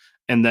him.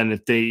 And then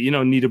if they,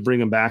 need to bring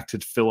him back to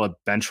fill a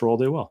bench role,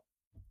 they will.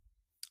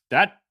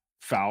 That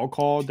foul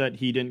call that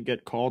he didn't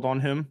get called on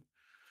him,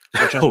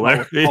 which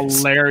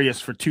is hilarious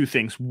for 2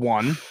 things.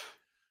 One,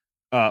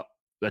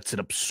 that's an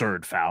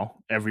absurd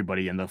foul.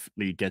 Everybody in the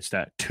league gets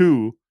that.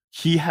 2,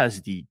 he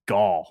has the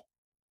gall.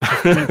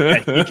 He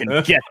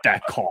can get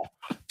that call.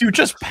 Dude,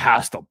 just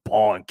pass the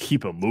ball and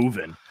keep it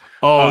moving.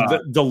 Oh,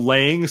 the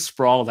laying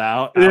sprawled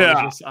out.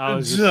 I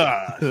was just...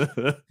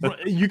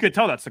 You could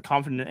tell that's the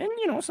confidence.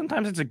 And,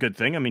 sometimes it's a good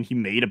thing. I mean, he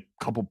made a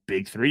couple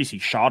big threes. He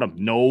shot them.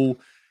 No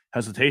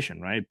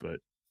hesitation, right? But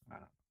I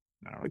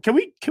don't know.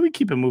 Can we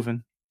keep it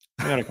moving?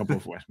 I got a couple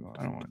of voicemails.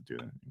 I don't want to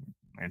do that.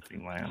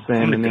 Anthony Lamb.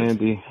 Sam and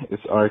Andy,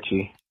 it's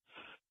Archie.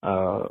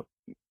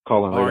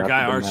 Calling our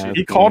guy Archie.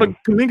 He called a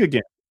Kuminga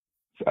game.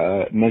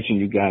 Mentioned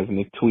you guys in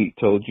the tweet,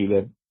 told you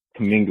that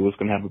Kuminga was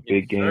going to have a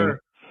big game. Sure.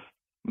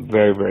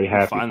 Very, very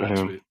happy for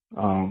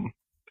him.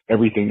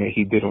 Everything that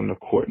he did on the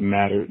court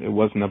mattered. It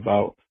wasn't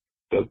about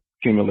the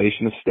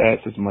accumulation of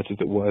stats as much as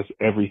it was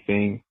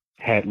everything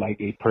had like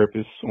a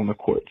purpose on the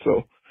court.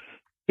 So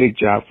big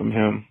job from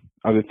him.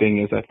 Other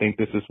thing is, I think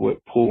this is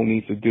what Poole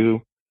needs to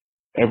do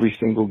every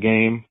single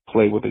game,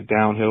 play with a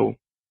downhill,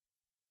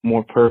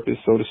 more purpose,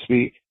 so to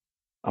speak.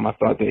 I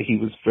thought that he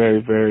was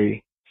very,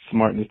 very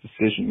smart in his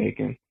decision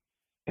making.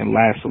 And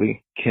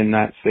lastly,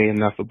 cannot say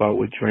enough about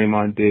what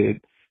Draymond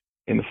did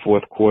in the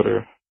 4th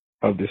quarter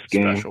of this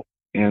game. Special.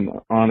 And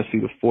honestly,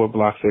 the 4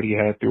 blocks that he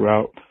had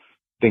throughout, I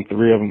think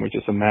 3 of them were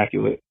just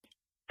immaculate.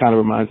 Kind of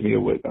reminds me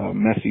of what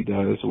Messi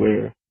does,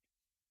 where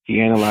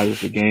he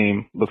analyzes the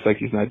game, looks like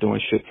he's not doing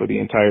shit for the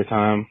entire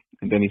time,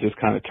 and then he just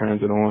kind of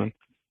turns it on.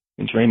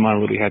 And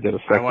Draymond really had that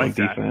effect on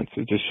defense.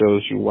 It just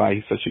shows you why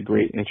he's such a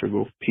great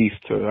integral piece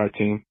to our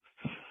team.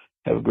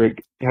 Have a great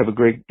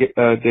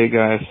day,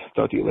 guys.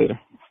 Talk to you later.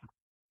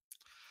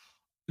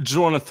 Just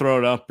want to throw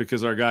it up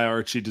because our guy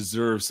Archie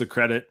deserves the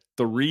credit.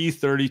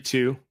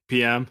 3:32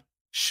 p.m.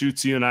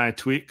 shoots you and I a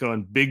tweet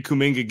going, big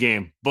Kuminga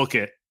game, book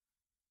it.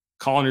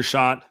 calling your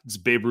shot. It's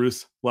Babe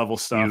Ruth level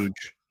stuff.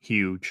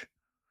 Huge.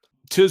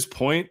 To his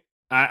point,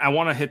 I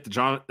want to hit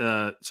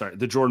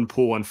the Jordan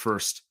Poole one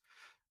first.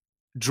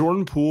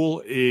 Jordan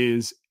Poole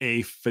is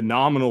a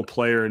phenomenal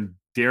player and,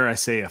 dare I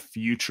say, a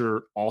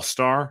future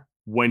all-star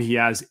when he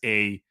has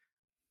a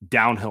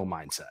downhill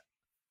mindset,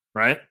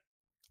 right?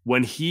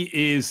 When he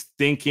is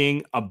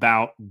thinking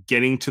about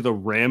getting to the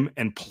rim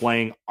and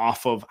playing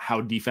off of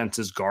how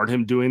defenses guard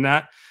him doing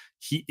that,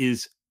 he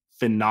is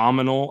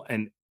phenomenal,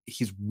 and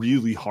he's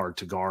really hard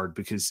to guard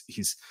because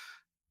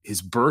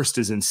his burst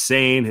is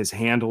insane, his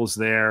handle's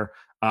there,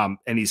 and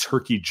he's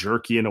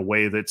herky-jerky in a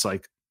way that's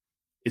like,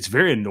 it's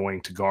very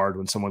annoying to guard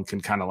when someone can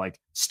kind of like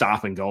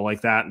stop and go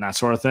like that and that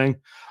sort of thing.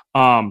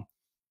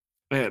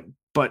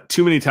 But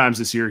too many times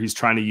this year, he's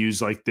trying to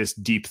use like this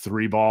deep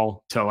 3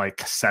 ball to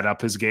like set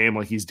up his game.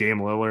 Like he's Dame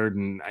Lillard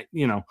and,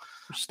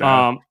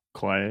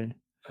 Clay.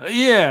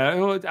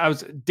 Yeah, I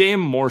was Dame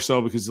more so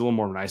because he's a little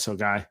more of an ISO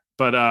guy.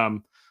 But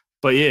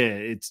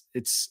yeah,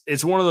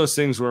 it's one of those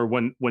things where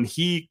when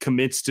he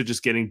commits to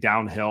just getting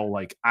downhill,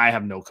 like I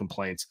have no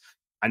complaints.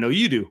 I know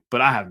you do, but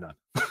I have none.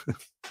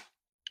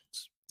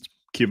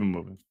 Keep him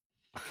moving.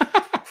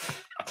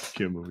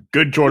 Keep him moving.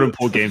 Good Jordan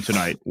Poole game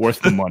tonight.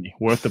 Worth the money.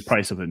 Worth the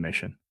price of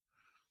admission.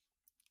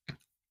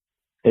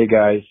 Hey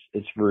guys,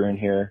 it's Varun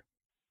here.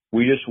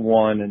 We just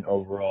won an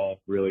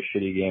overall really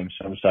shitty game,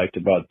 so I'm psyched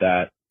about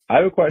that. I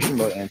have a question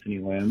about Anthony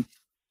Lamb.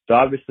 So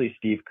obviously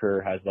Steve Kerr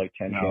has like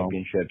 10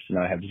 championships and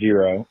I have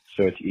 0,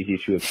 so it's easy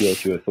to appeal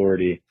to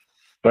authority.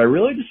 But I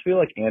really just feel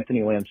like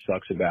Anthony Lamb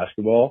sucks at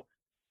basketball.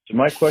 So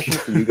my question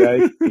for you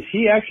guys, is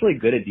he actually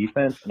good at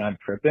defense and I'm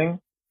tripping?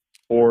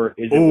 Or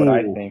is it what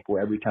I think,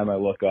 where every time I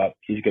look up,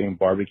 he's getting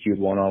barbecued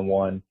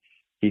one-on-one,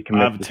 he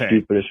commits the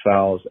stupidest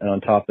fouls, and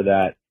on top of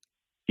that,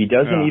 he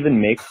doesn't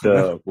even make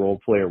the role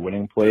player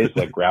winning plays,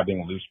 like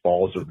grabbing loose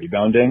balls or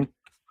rebounding.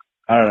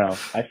 I don't know.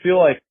 I feel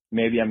like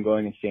maybe I'm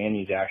going insane.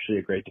 He's actually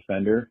a great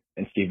defender,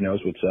 and Steve knows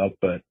what's up,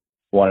 but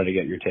wanted to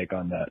get your take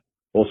on that.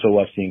 Also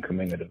love seeing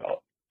Kuminga develop.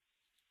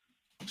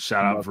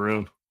 Shout out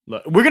Varun.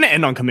 Look, we're gonna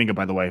end on Kuminga,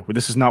 by the way.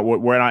 This is not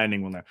what we're not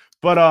ending on there.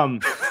 But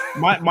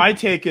my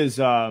take is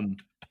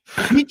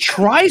he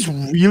tries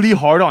really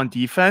hard on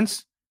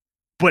defense,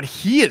 but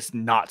he is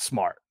not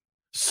smart.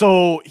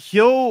 So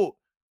he'll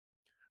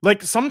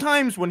like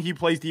sometimes when he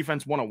plays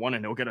defense 1-on-1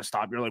 and he'll get a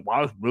stop, you're like,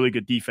 wow, that's really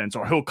good defense.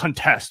 Or he'll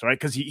contest, right?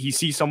 Because he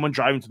sees someone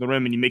driving to the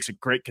rim and he makes a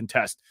great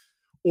contest.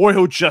 Or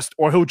he'll just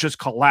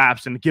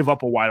collapse and give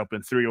up a wide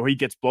open 3, or he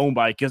gets blown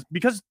by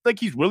because like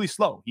he's really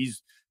slow.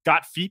 He's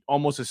got feet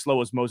almost as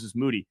slow as Moses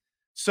Moody.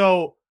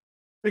 So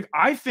like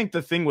I think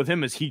the thing with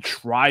him is he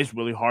tries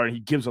really hard and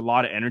he gives a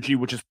lot of energy,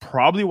 which is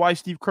probably why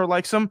Steve Kerr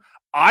likes him.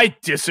 I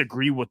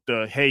disagree with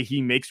the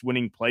he makes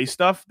winning play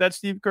stuff that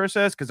Steve Kerr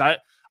says, because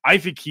I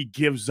think he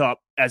gives up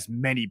as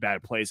many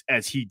bad plays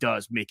as he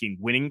does making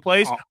winning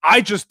plays. I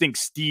just think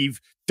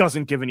Steve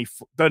doesn't give any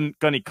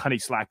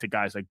slack to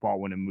guys like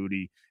Baldwin and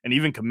Moody and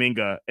even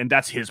Kuminga, and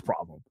that's his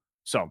problem.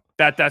 So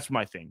that's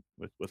my thing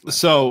with Lamb.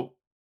 So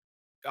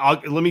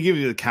let me give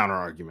you the counter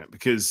argument,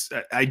 because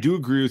I do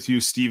agree with you.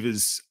 Steve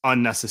is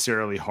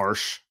unnecessarily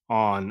harsh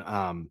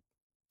on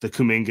the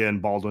Kuminga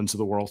and Baldwins of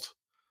the world.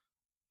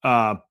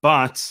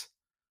 But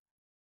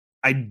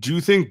I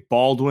do think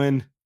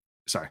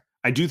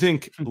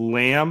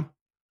Lamb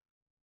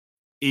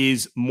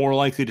is more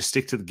likely to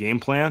stick to the game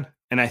plan.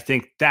 And I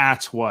think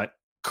that's what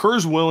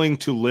Kerr's willing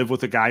to live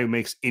with, a guy who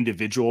makes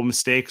individual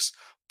mistakes,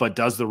 but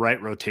does the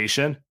right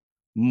rotation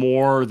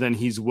more than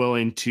he's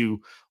willing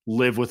to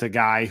live with a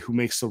guy who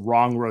makes the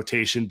wrong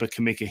rotation, but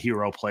can make a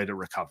hero play to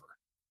recover.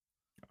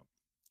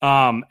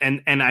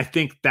 And I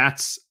think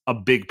that's a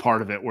big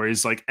part of it, where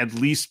he's like, at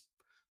least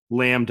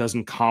Lamb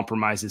doesn't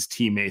compromise his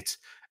teammates.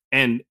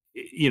 And,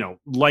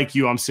 like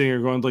you, I'm sitting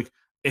here going like,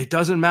 it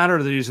doesn't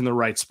matter that he's in the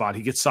right spot.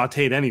 He gets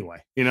sauteed anyway,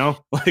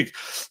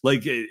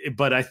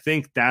 but I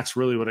think that's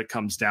really what it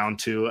comes down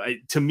to.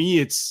 To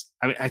me,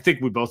 I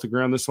think we both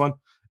agree on this one.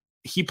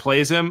 He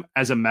plays him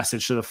as a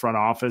message to the front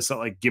office that,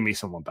 like, give me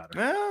someone better.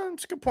 Yeah,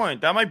 that's a good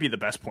point. That might be the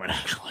best point,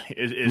 actually,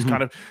 is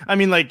kind of, I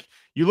mean, like,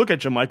 you look at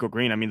JaMychal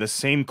Green. I mean, the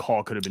same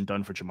call could have been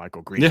done for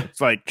JaMychal Green. Yeah. It's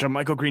like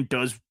JaMychal Green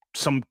does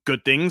some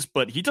good things,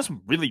 but he does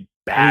some really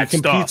bad stuff.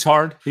 He competes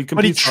hard.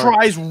 But he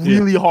tries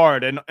really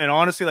hard. And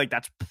honestly, like,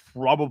 that's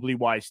probably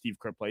why Steve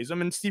Kerr plays him.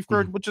 And Steve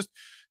Kerr would just,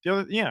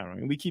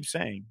 we keep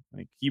saying,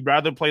 like, he'd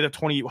rather play the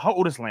 20. How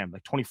old is Lamb?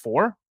 Like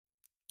 24?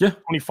 Yeah.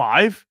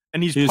 25?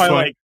 And he's probably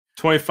like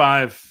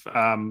 25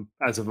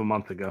 as of a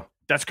month ago.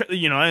 That's,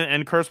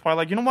 and Kerr's probably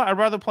like, you know what? I'd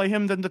rather play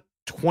him than the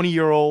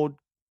 20-year-old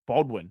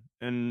Baldwin.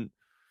 And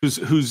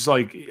who's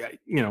like,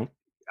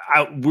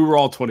 we were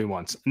all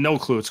 21s. No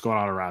clue what's going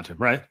on around him,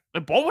 right?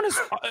 Baldwin is,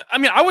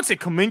 I would say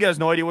Kuminga has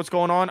no idea what's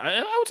going on.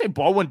 I would say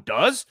Baldwin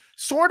does,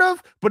 sort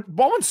of, but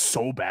Baldwin's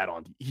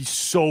he's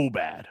so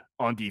bad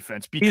on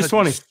defense because he's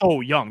 20. He's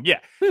so young. Yeah.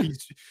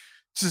 He's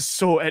just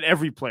so at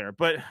every player,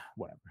 but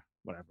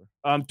whatever.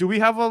 Do we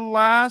have a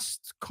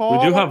last call?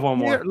 We do have one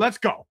more. Let's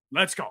go.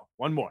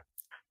 One more.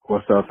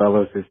 What's up,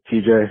 fellas? It's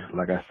TJ.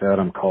 Like I said,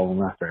 I'm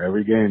calling after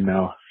every game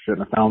now.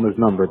 Shouldn't have found this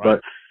number, right.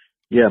 But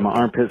Yeah, my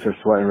armpits are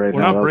sweating right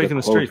We're now. not breaking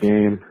the streak.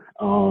 Game.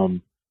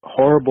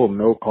 Horrible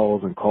no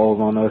calls and calls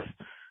on us.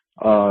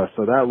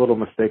 So that little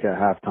mistake at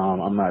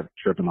halftime, I'm not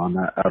tripping on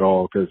that at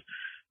all because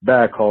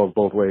bad calls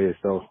both ways.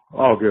 So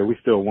all good. We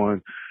still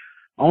won.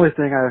 Only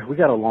thing we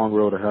got a long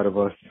road ahead of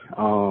us.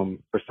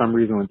 For some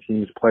reason when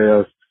teams play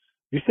us,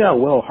 you see how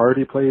well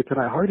Hardy played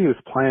tonight? Hardy was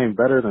playing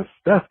better than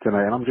Steph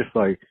tonight. And I'm just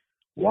like,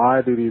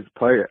 why do these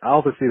players,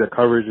 obviously the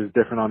coverage is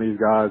different on these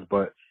guys,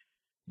 but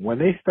when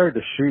they start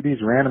to shoot,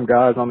 these random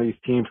guys on these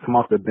teams come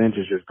off the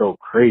benches just go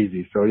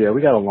crazy. So yeah,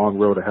 we got a long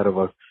road ahead of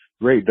us.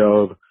 Great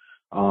dub.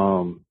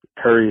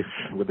 Curry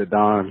with the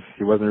dimes.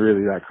 He wasn't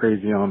really that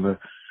crazy on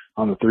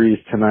the threes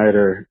tonight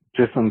or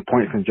just some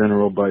points in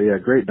general. But yeah,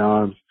 great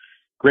dimes.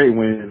 Great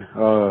win.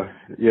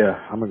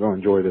 Yeah, I'm gonna go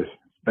enjoy this.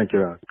 Thank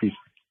you. Peace.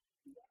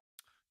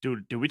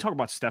 Dude, did we talk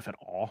about Steph at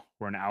all?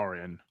 We're an hour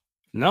in.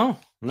 No.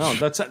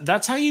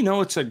 That's how you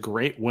know it's a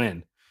great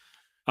win.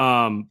 We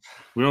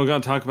don't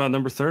got to talk about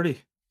number 30.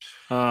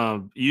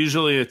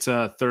 Usually it's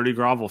a 30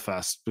 grovel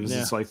fest because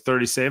it's like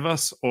 30 save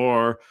us,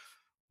 or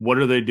what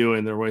are they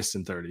doing? They're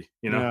wasting 30,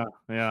 you know?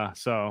 Yeah.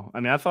 So, I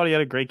mean, I thought he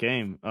had a great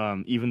game,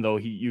 even though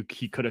he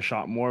could have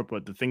shot more.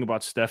 But the thing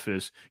about Steph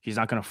is he's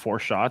not going to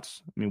force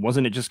shots. I mean,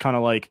 wasn't it just kind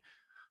of like,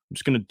 I'm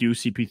just going to do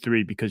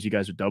CP3 because you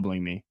guys are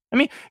doubling me? I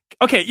mean,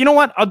 okay, you know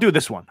what? I'll do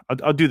this one.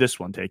 I'll do this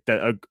one take,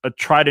 that a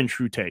tried and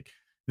true take.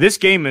 This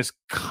game is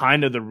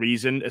kind of the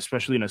reason,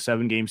 especially in a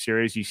 7-game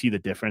series, you see the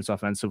difference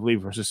offensively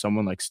versus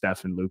someone like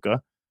Steph and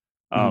Luka.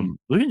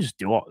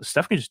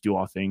 Steph can just do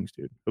all things,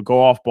 dude. He'll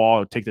go off ball,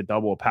 he'll take the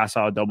double, he'll pass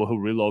out a double, he'll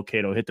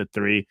relocate, he'll hit the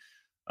 3.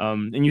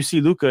 And you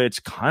see Luka, it's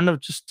kind of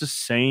just the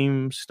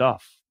same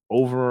stuff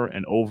over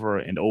and over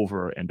and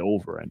over and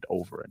over and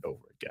over and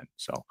over again.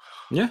 So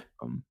yeah.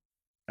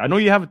 I know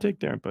you have a take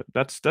there, but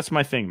that's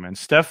my thing, man.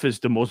 Steph is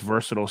the most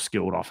versatile,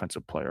 skilled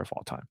offensive player of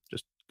all time.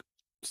 Just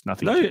it's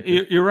nothing. No,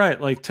 you're right.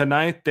 Like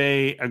tonight,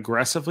 they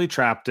aggressively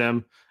trapped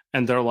him,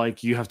 and they're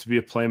like, "You have to be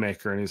a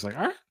playmaker," and he's like,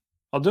 "All right,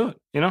 I'll do it."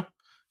 You know,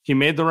 he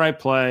made the right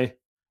play.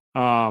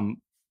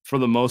 For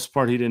the most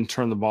part, he didn't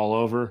turn the ball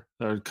over.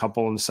 There are a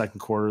couple in the second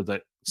quarter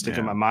that stick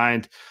in my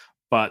mind,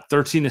 but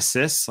 13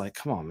 assists. Like,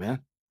 come on,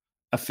 man.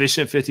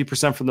 Efficient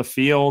 50% from the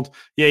field.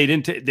 Yeah, he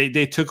didn't.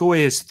 They took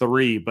away his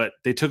 3, but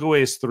they took away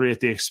his 3 at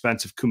the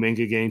expense of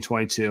Kuminga getting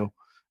 22,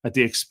 at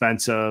the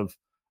expense of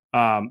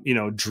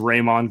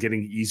Draymond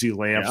getting easy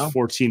layups,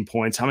 14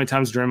 points. How many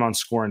times Draymond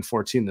scoring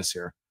 14 this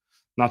year?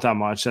 Not that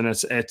much. And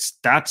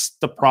that's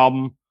the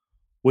problem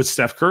with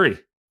Steph Curry.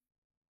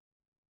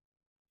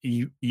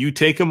 You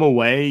take him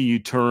away, you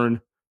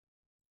turn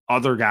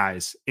other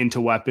guys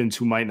into weapons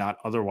who might not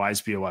otherwise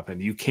be a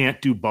weapon. You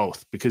can't do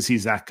both because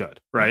he's that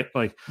good, right?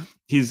 Like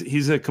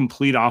he's a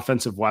complete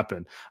offensive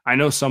weapon. I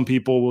know some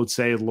people would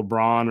say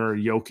LeBron or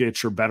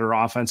Jokic are better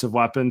offensive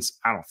weapons.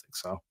 I don't think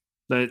so.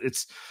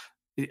 It's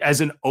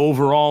as an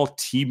overall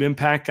team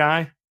impact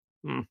guy,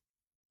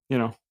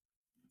 Yeah.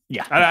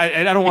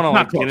 I don't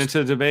want to get into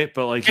the debate,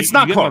 but like it's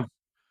not close.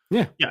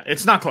 Yeah,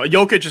 it's not close.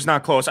 Jokic is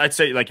not close. I'd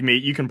say, like,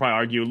 you can probably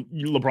argue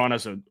LeBron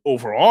as an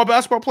overall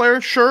basketball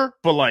player, sure,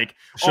 but like,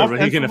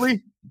 but he can,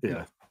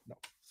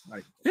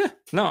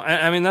 No,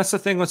 I mean that's the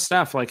thing with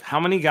Steph. Like, how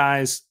many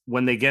guys,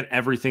 when they get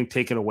everything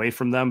taken away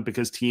from them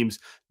because teams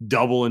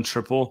double and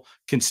triple,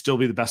 can still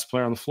be the best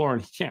player on the floor,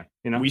 and he can't.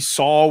 You know, we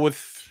saw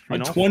with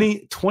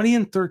 20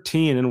 and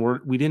 13, and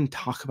we didn't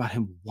talk about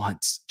him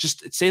once.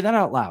 Just say that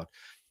out loud.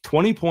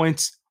 20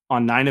 points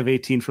on 9 of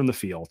 18 from the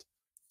field,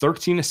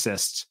 13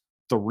 assists.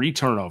 3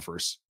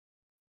 turnovers.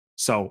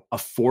 So a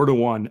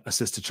 4-to-1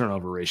 assist to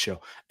turnover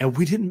ratio. And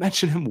we didn't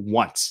mention him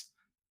once.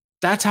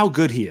 That's how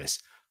good he is.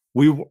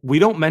 We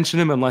don't mention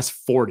him unless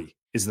 40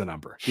 is the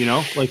number, you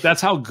know? Like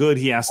that's how good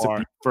he has to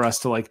be for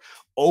us to like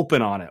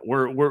open on it.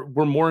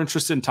 We're more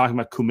interested in talking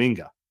about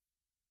Kuminga.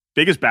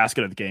 Biggest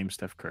basket of the game,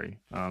 Steph Curry.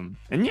 And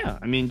yeah,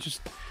 I mean, just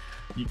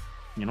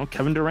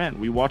Kevin Durant.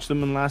 We watched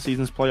them in last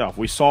season's playoff.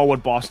 We saw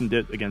what Boston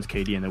did against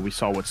KD, and then we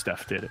saw what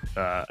Steph did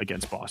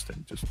against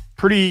Boston. Just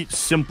pretty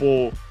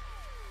simple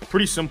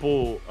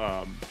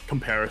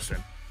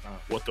comparison.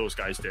 What those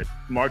guys did.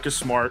 Marcus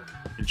Smart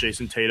and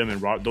Jason Tatum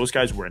and those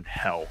guys were in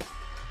hell,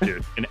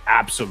 dude, in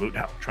absolute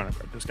hell trying to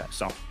guard this guy.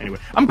 So anyway,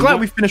 I'm glad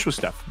we finished with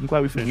Steph.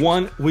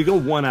 We go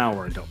 1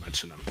 hour and don't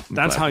mention him.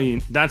 That's how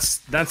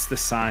that's the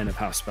sign of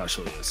how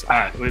special he is. All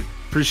right, we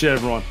appreciate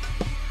everyone.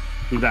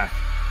 Be back.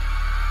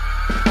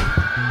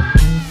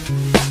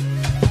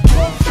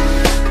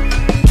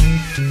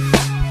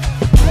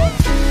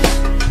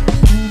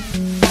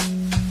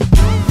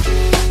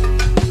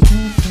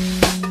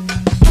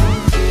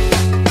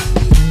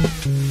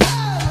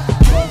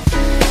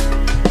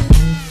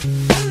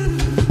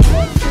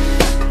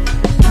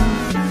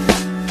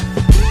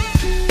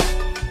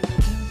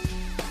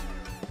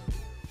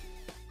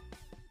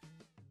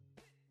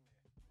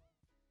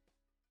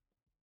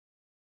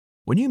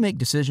 When you make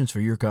decisions for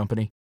your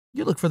company,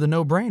 you look for the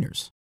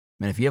no-brainers.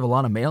 And if you have a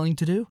lot of mailing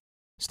to do,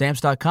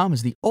 Stamps.com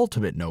is the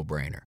ultimate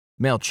no-brainer.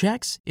 Mail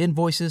checks,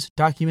 invoices,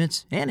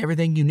 documents, and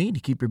everything you need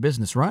to keep your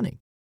business running.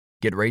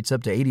 Get rates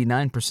up to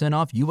 89%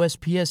 off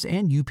USPS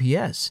and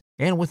UPS.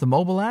 And with the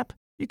mobile app,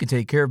 you can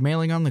take care of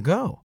mailing on the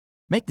go.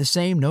 Make the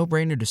same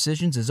no-brainer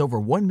decisions as over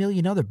 1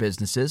 million other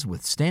businesses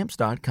with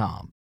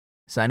Stamps.com.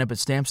 Sign up at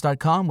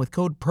Stamps.com with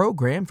code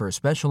PROGRAM for a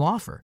special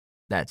offer.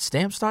 That's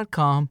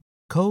Stamps.com,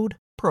 code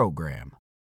PROGRAM.